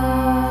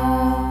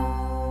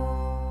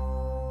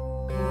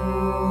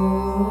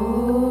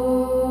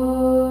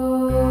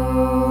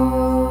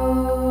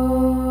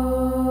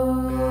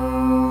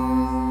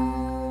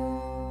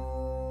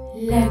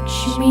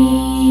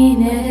 Lakshmi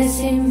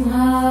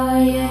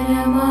Narasimhaya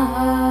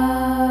Namaha.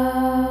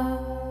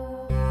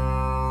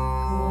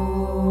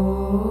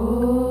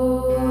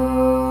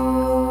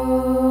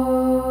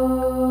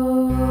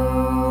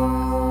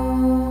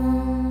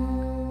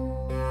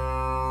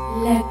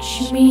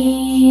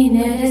 Lakshmi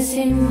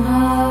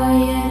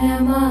Narasimhaya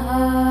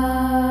Namaha.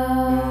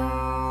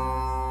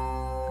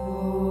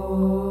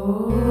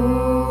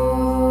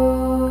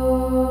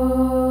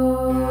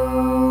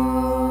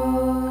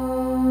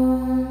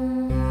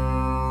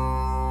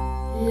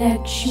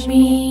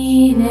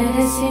 Lakshmi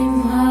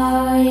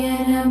Narasimhaya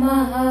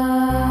Namaha.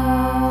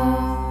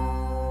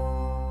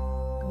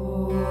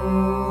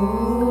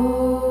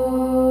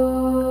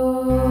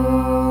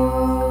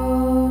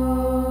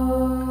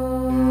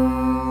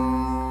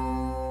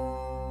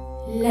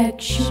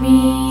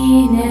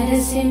 Lakshmi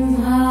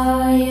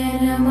Narasimhaya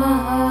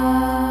Namaha.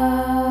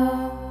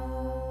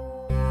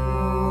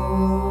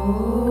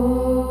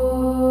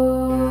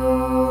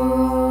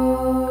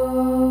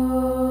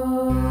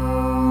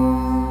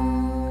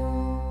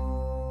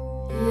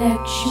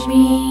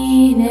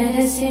 Lakshmi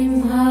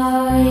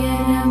Narasimhaya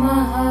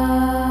Namaha.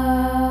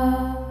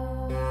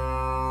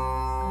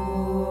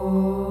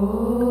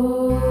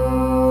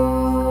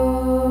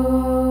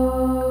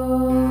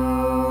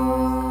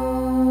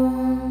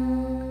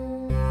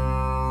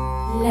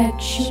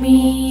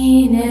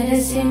 Lakshmi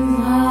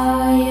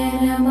Narasimhaya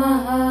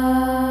Namaha.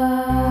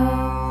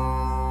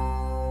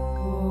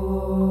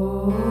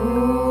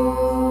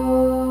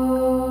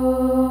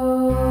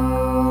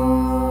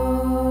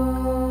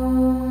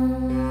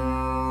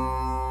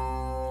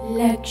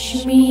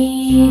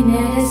 Lakshmi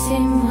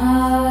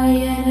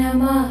Narasimhaya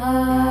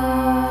Namaha.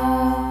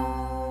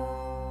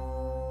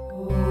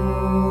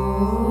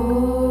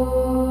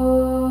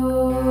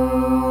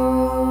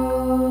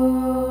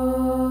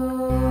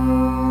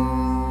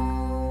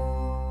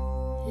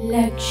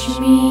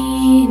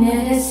 Lakshmi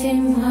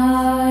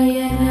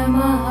Narasimhaya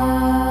Namaha.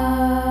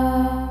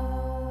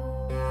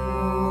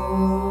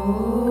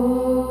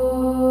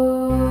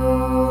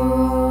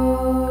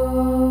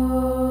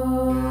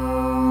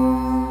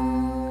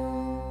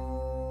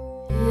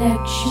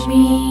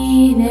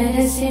 Lakshmi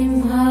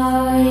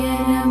Narasimhaya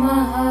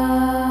Namaha.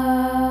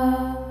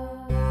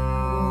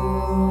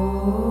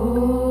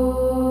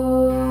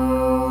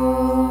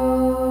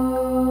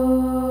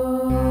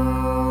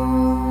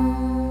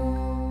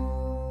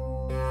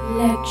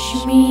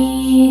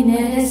 Lakshmi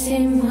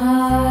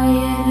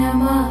Narasimhaya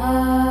Namaha.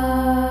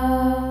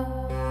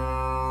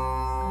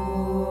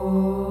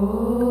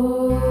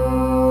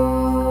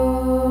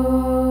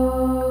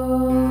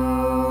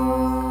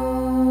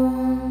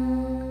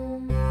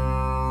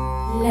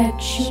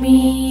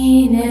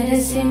 Lakshmi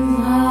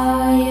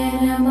Narasimhaya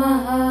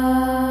Namaha.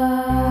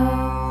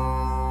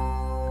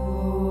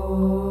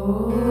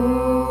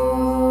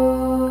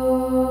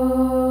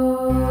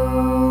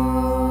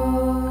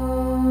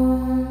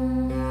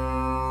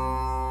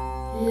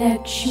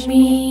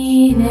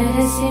 Lakshmi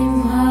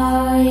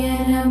Narasimhaya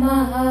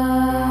Namaha.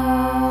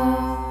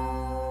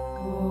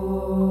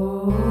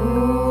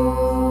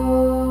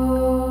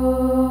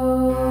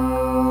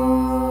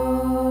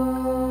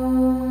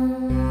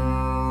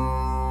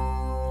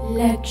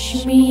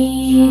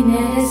 Lakshmi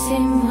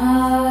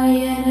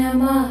Narasimhaya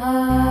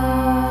Namaha.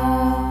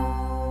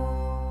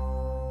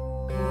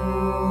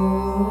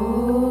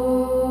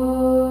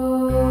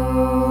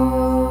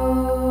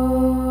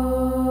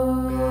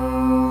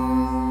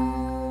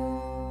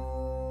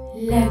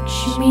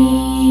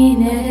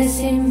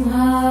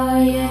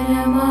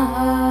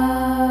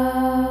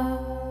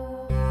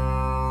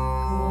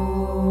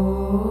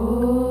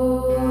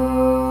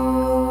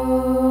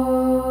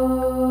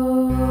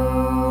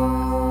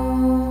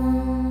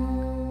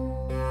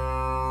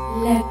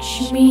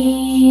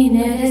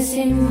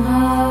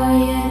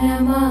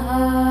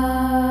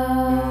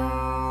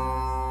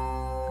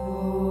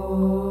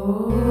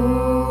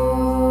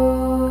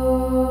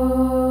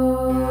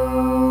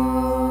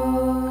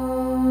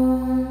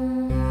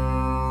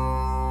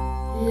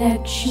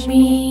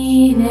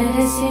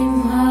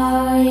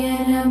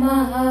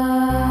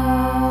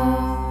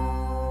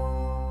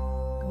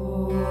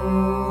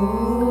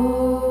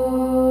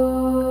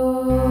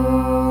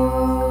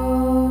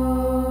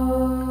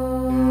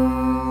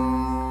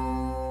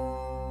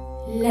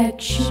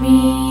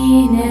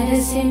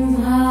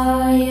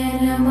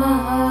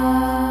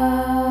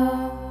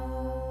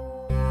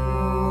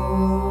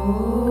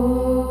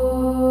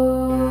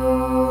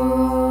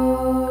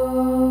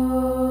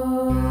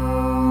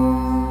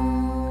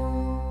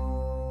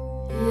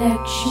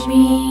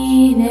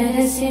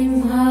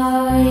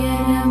 Narasimhaya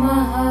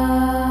Namaha.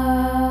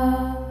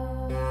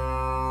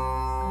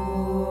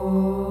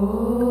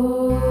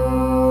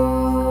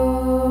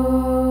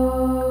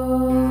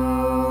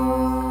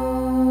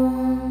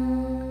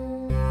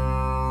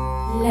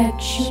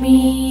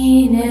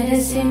 Lakshmi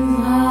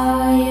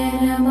Narasimhaya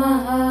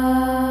Namaha.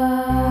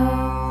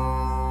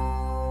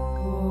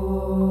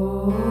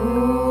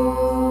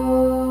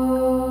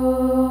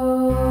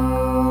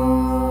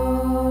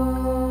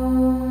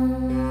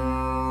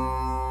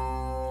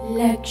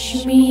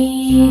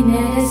 Lakshmi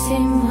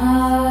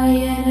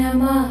Narasimhaya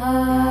Namaha.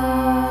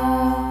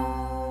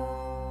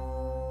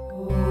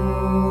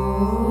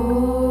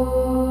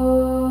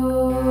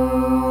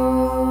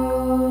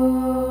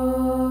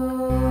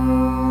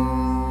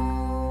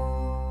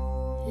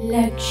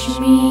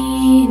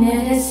 Lakshmi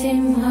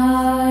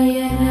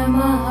Narasimhaya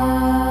Namaha.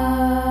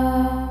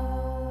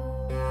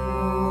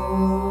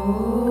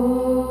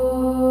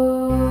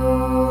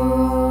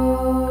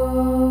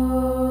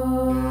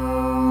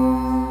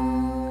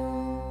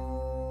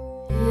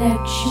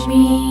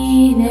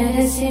 Lakshmi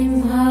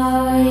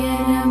Narasimhaya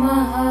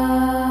Namaha.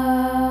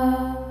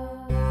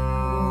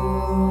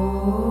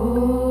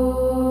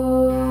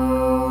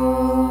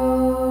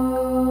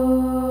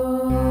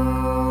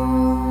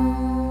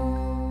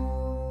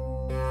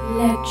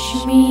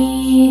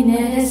 Lakshmi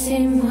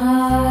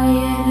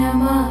Narasimhaya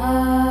Namaha.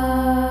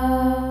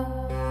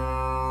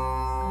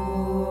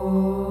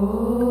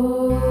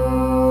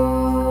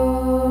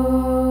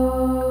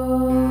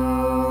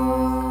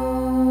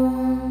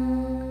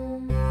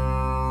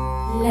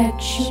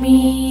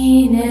 Lakshmi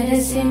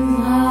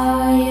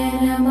Narasimhaya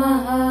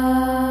Namaha.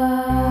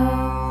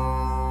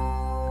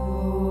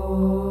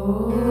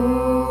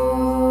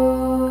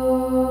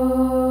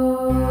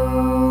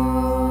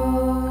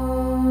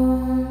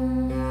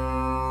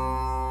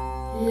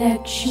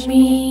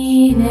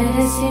 Lakshmi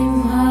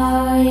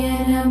Narasimhaya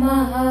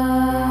Namaha.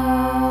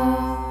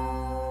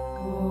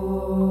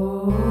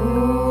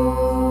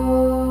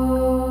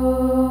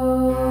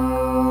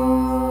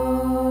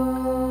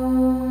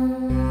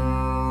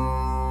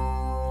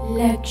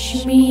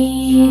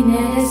 Lakshmi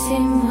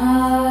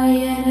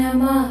Narasimhaya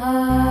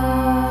Namaha.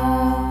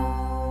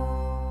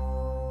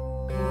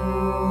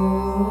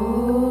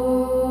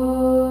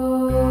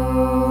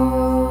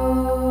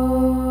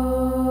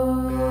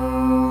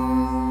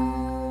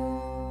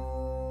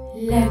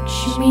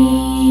 Lakshmi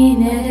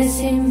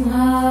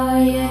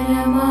Narasimhaya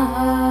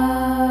Namaha.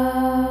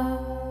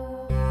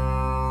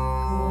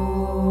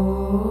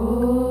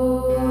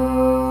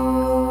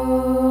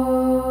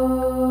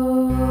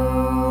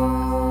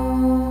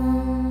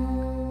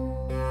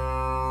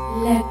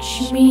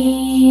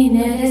 Lakshmi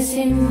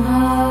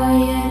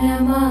Narasimhaya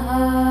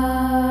Namaha.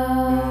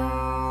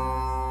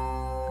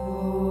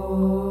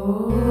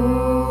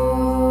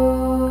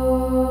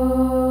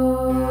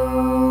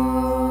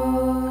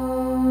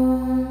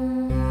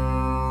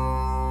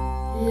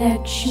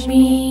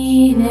 Lakshmi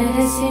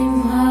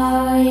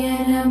Narasimhaya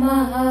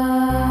Namaha.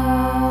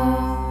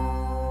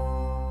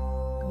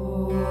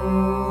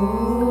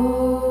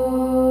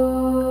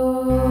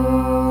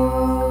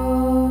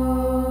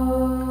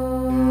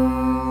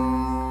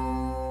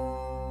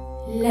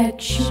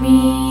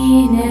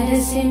 Lakshmi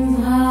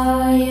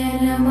Narasimhaya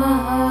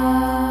Namaha.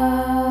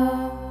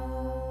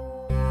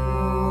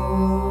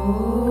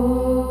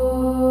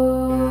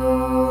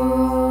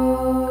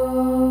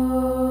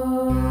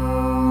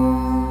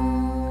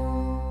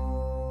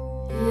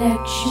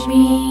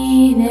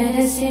 Lakshmi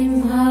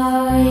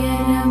Narasimhaya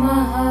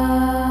Namaha.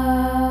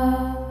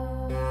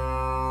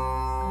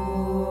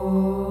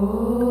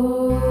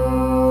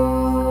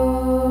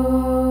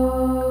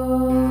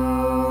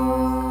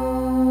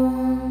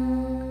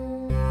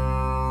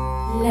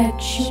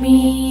 Lakshmi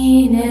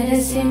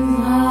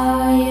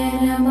Narasimhaya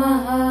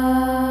Namaha.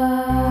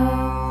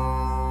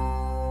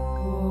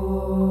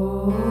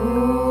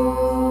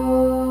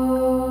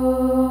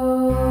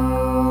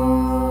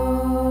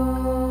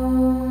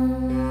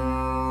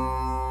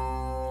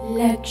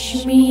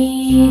 Lakshmi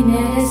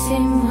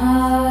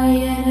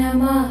Narasimhaya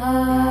Namaha.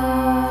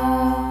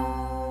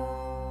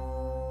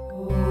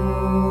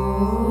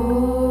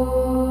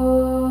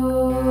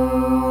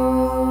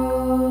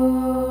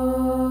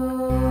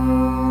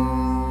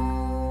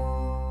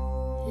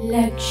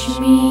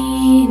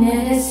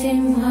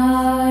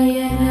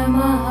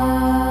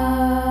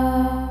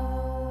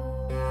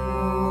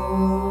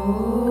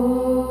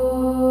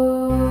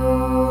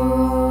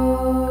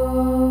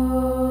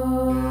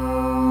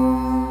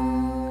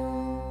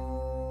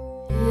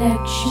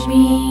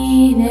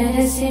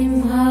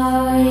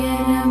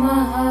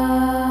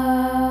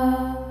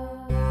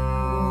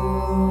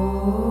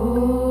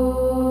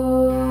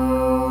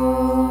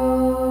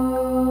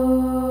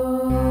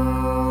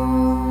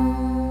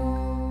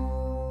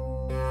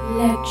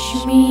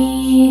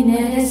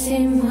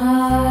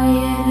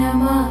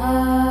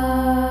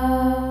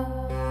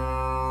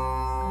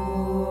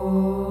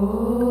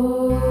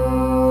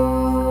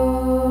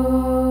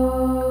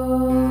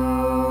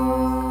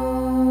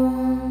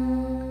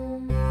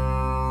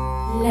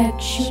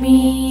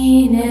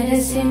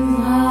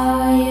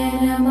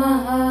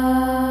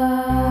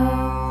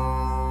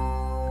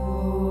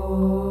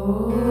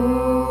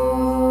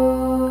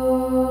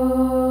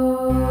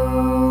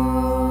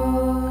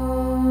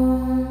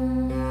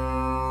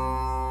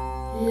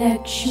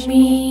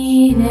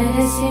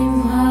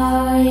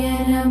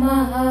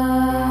 नमः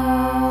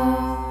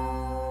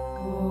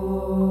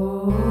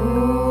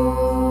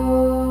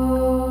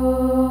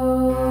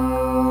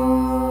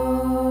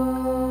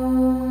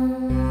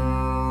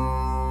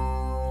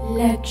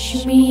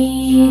लक्ष्मी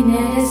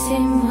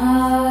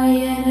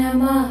नरसिंहाय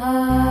नमः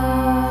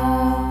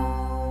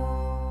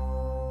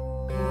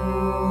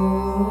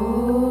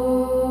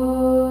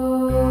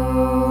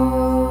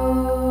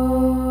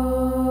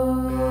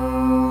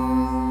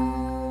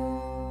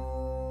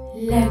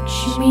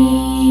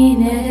लक्ष्मी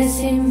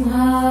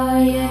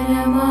नरसिंहाय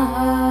नमः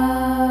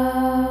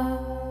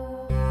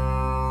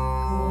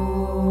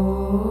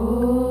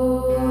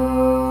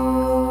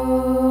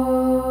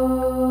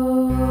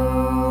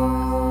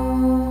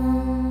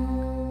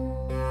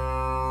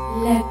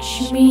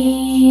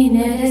लक्ष्मी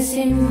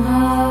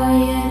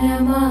नरसिंहाय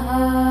नमः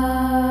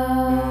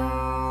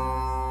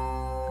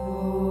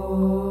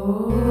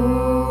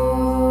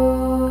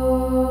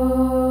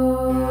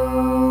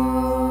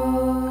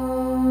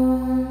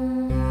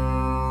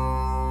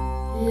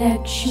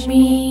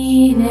लक्ष्मी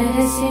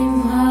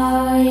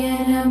नरसिंहाय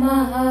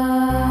नमः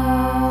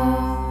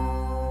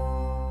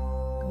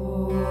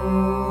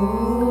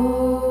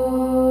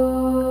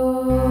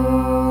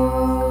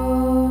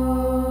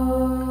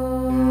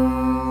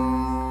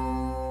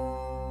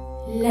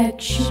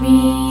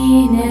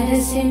लक्ष्मी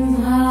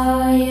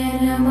नरसिंहाय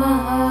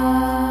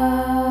नमः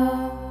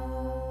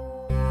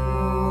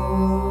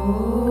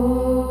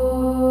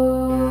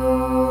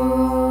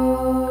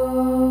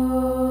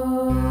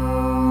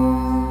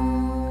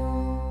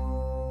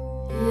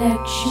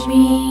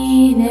लक्ष्मी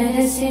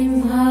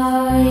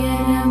नरसिंहाय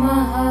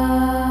नमः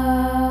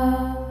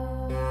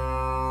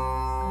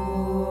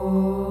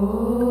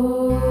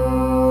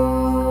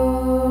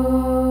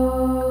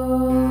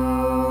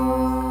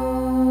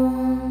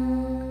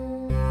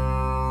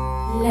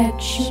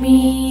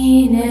लक्ष्मी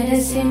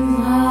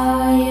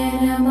नरसिंहाय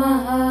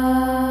नमः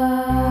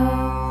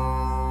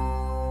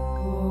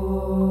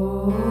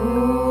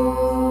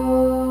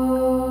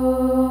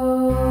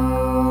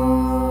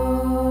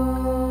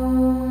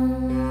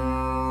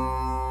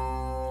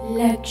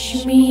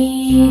लक्ष्मी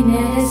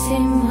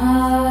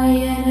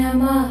नरसिंहाय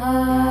नमः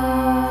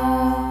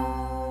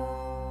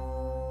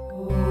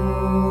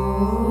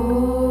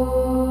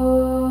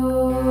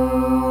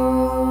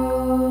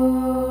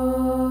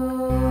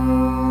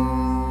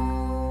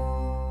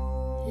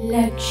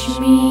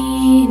लक्ष्मी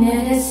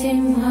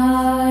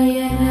नरसिंहाय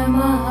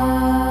नमः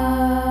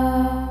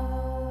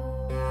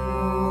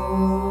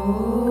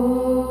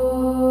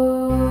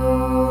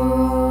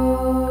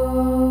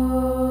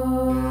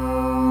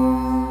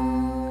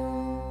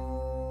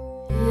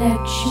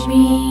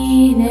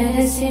लक्ष्मी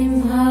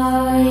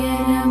नरसिंहाय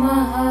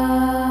नमः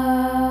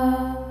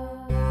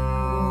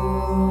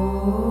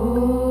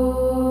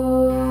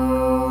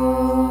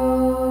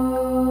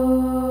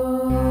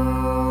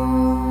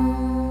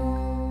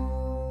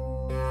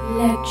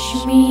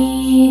लक्ष्मी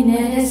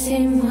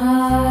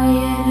नरसिंहाय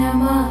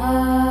नमः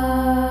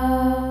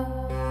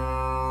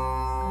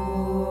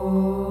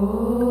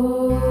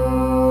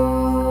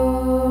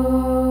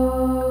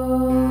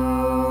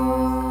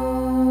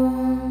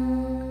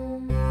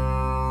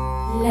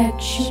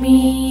लक्ष्मी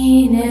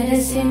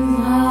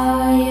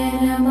नरसिंहाय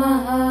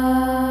नमः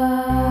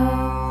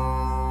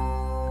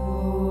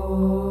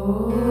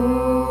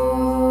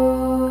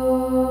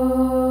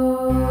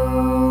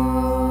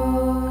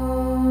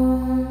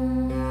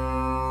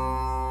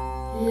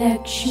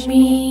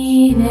लक्ष्मी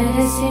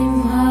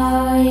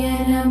नरसिंहाय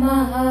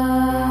नमः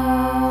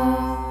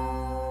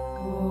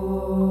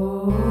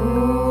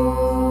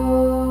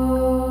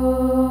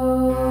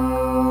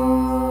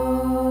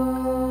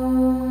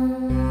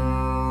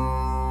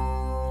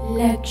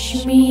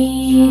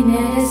लक्ष्मी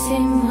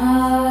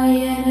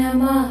नरसिंहाय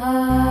नमः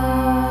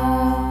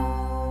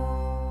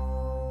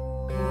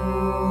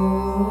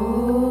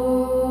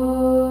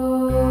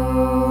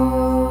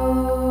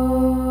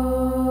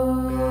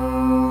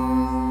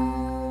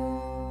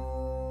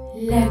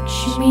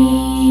लक्ष्मी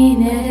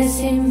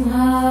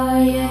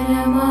नरसिंहाय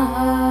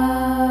नमः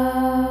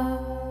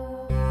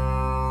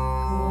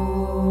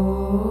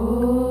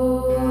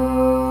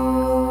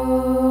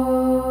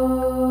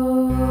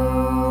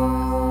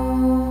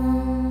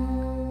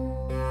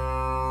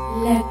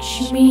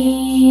लक्ष्मी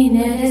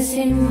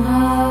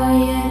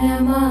नरसिंहाय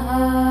नमः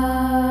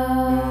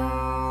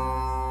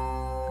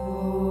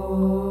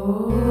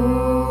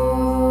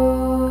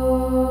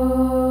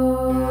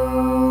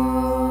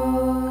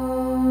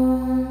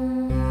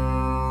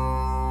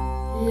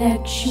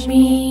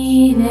लक्ष्मी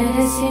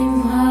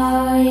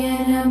नरसिंहाय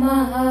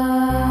नमः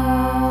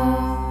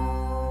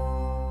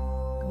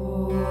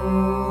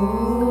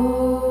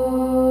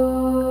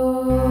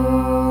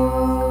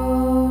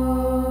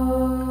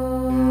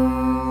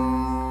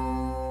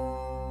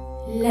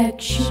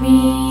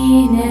लक्ष्मी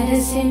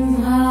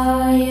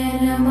नरसिंहाय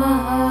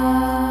नमः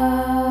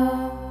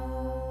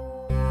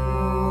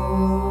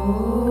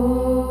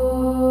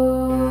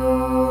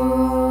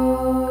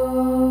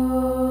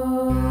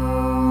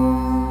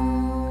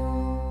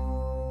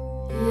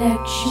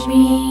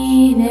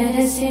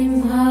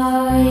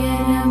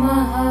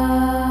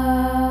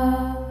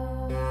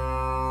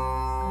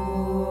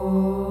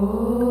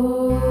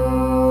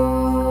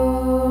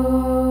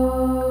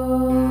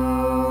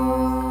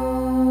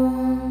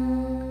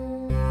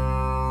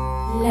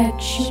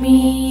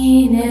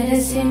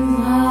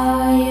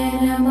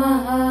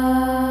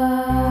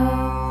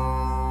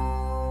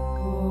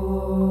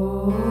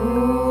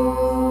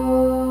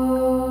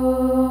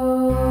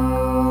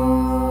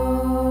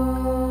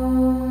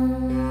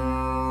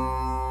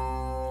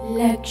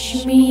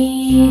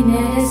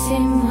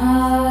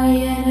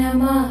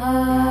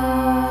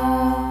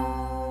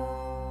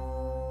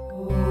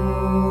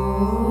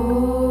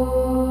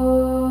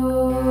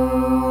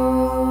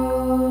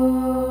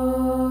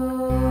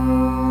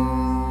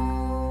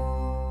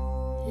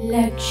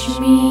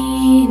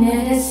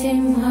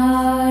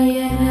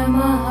Narasimhaya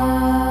Namaha.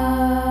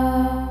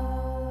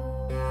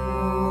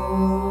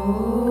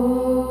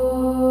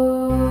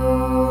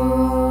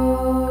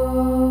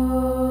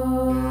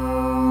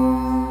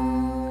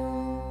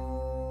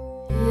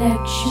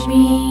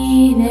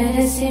 Lakshmi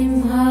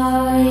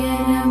Narasimhaya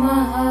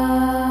Namaha.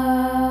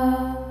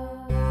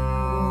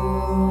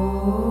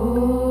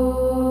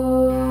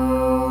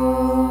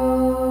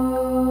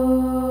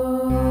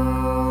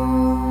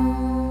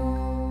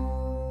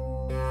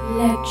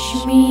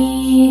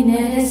 Lakshmi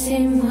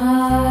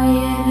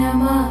Narasimhaya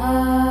Namaha.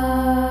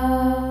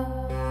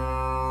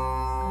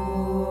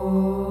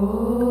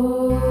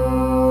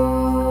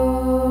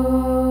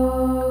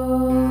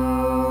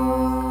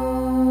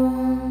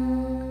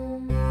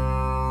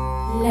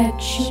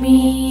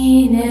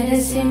 Lakshmi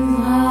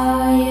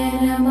Narasimhaya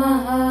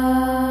Namaha.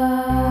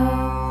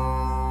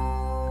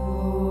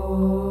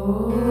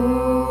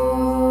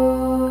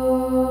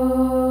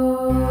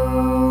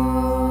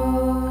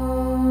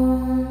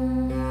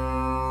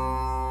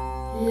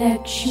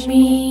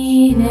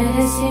 Lakshmi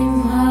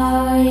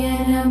Narasimhaya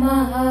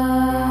Namaha.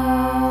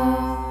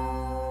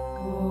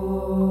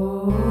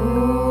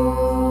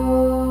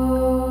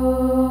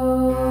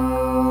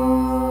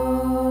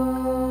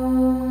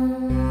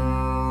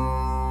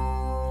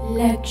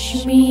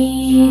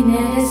 Lakshmi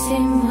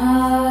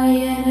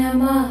Narasimhaya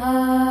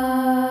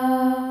Namaha.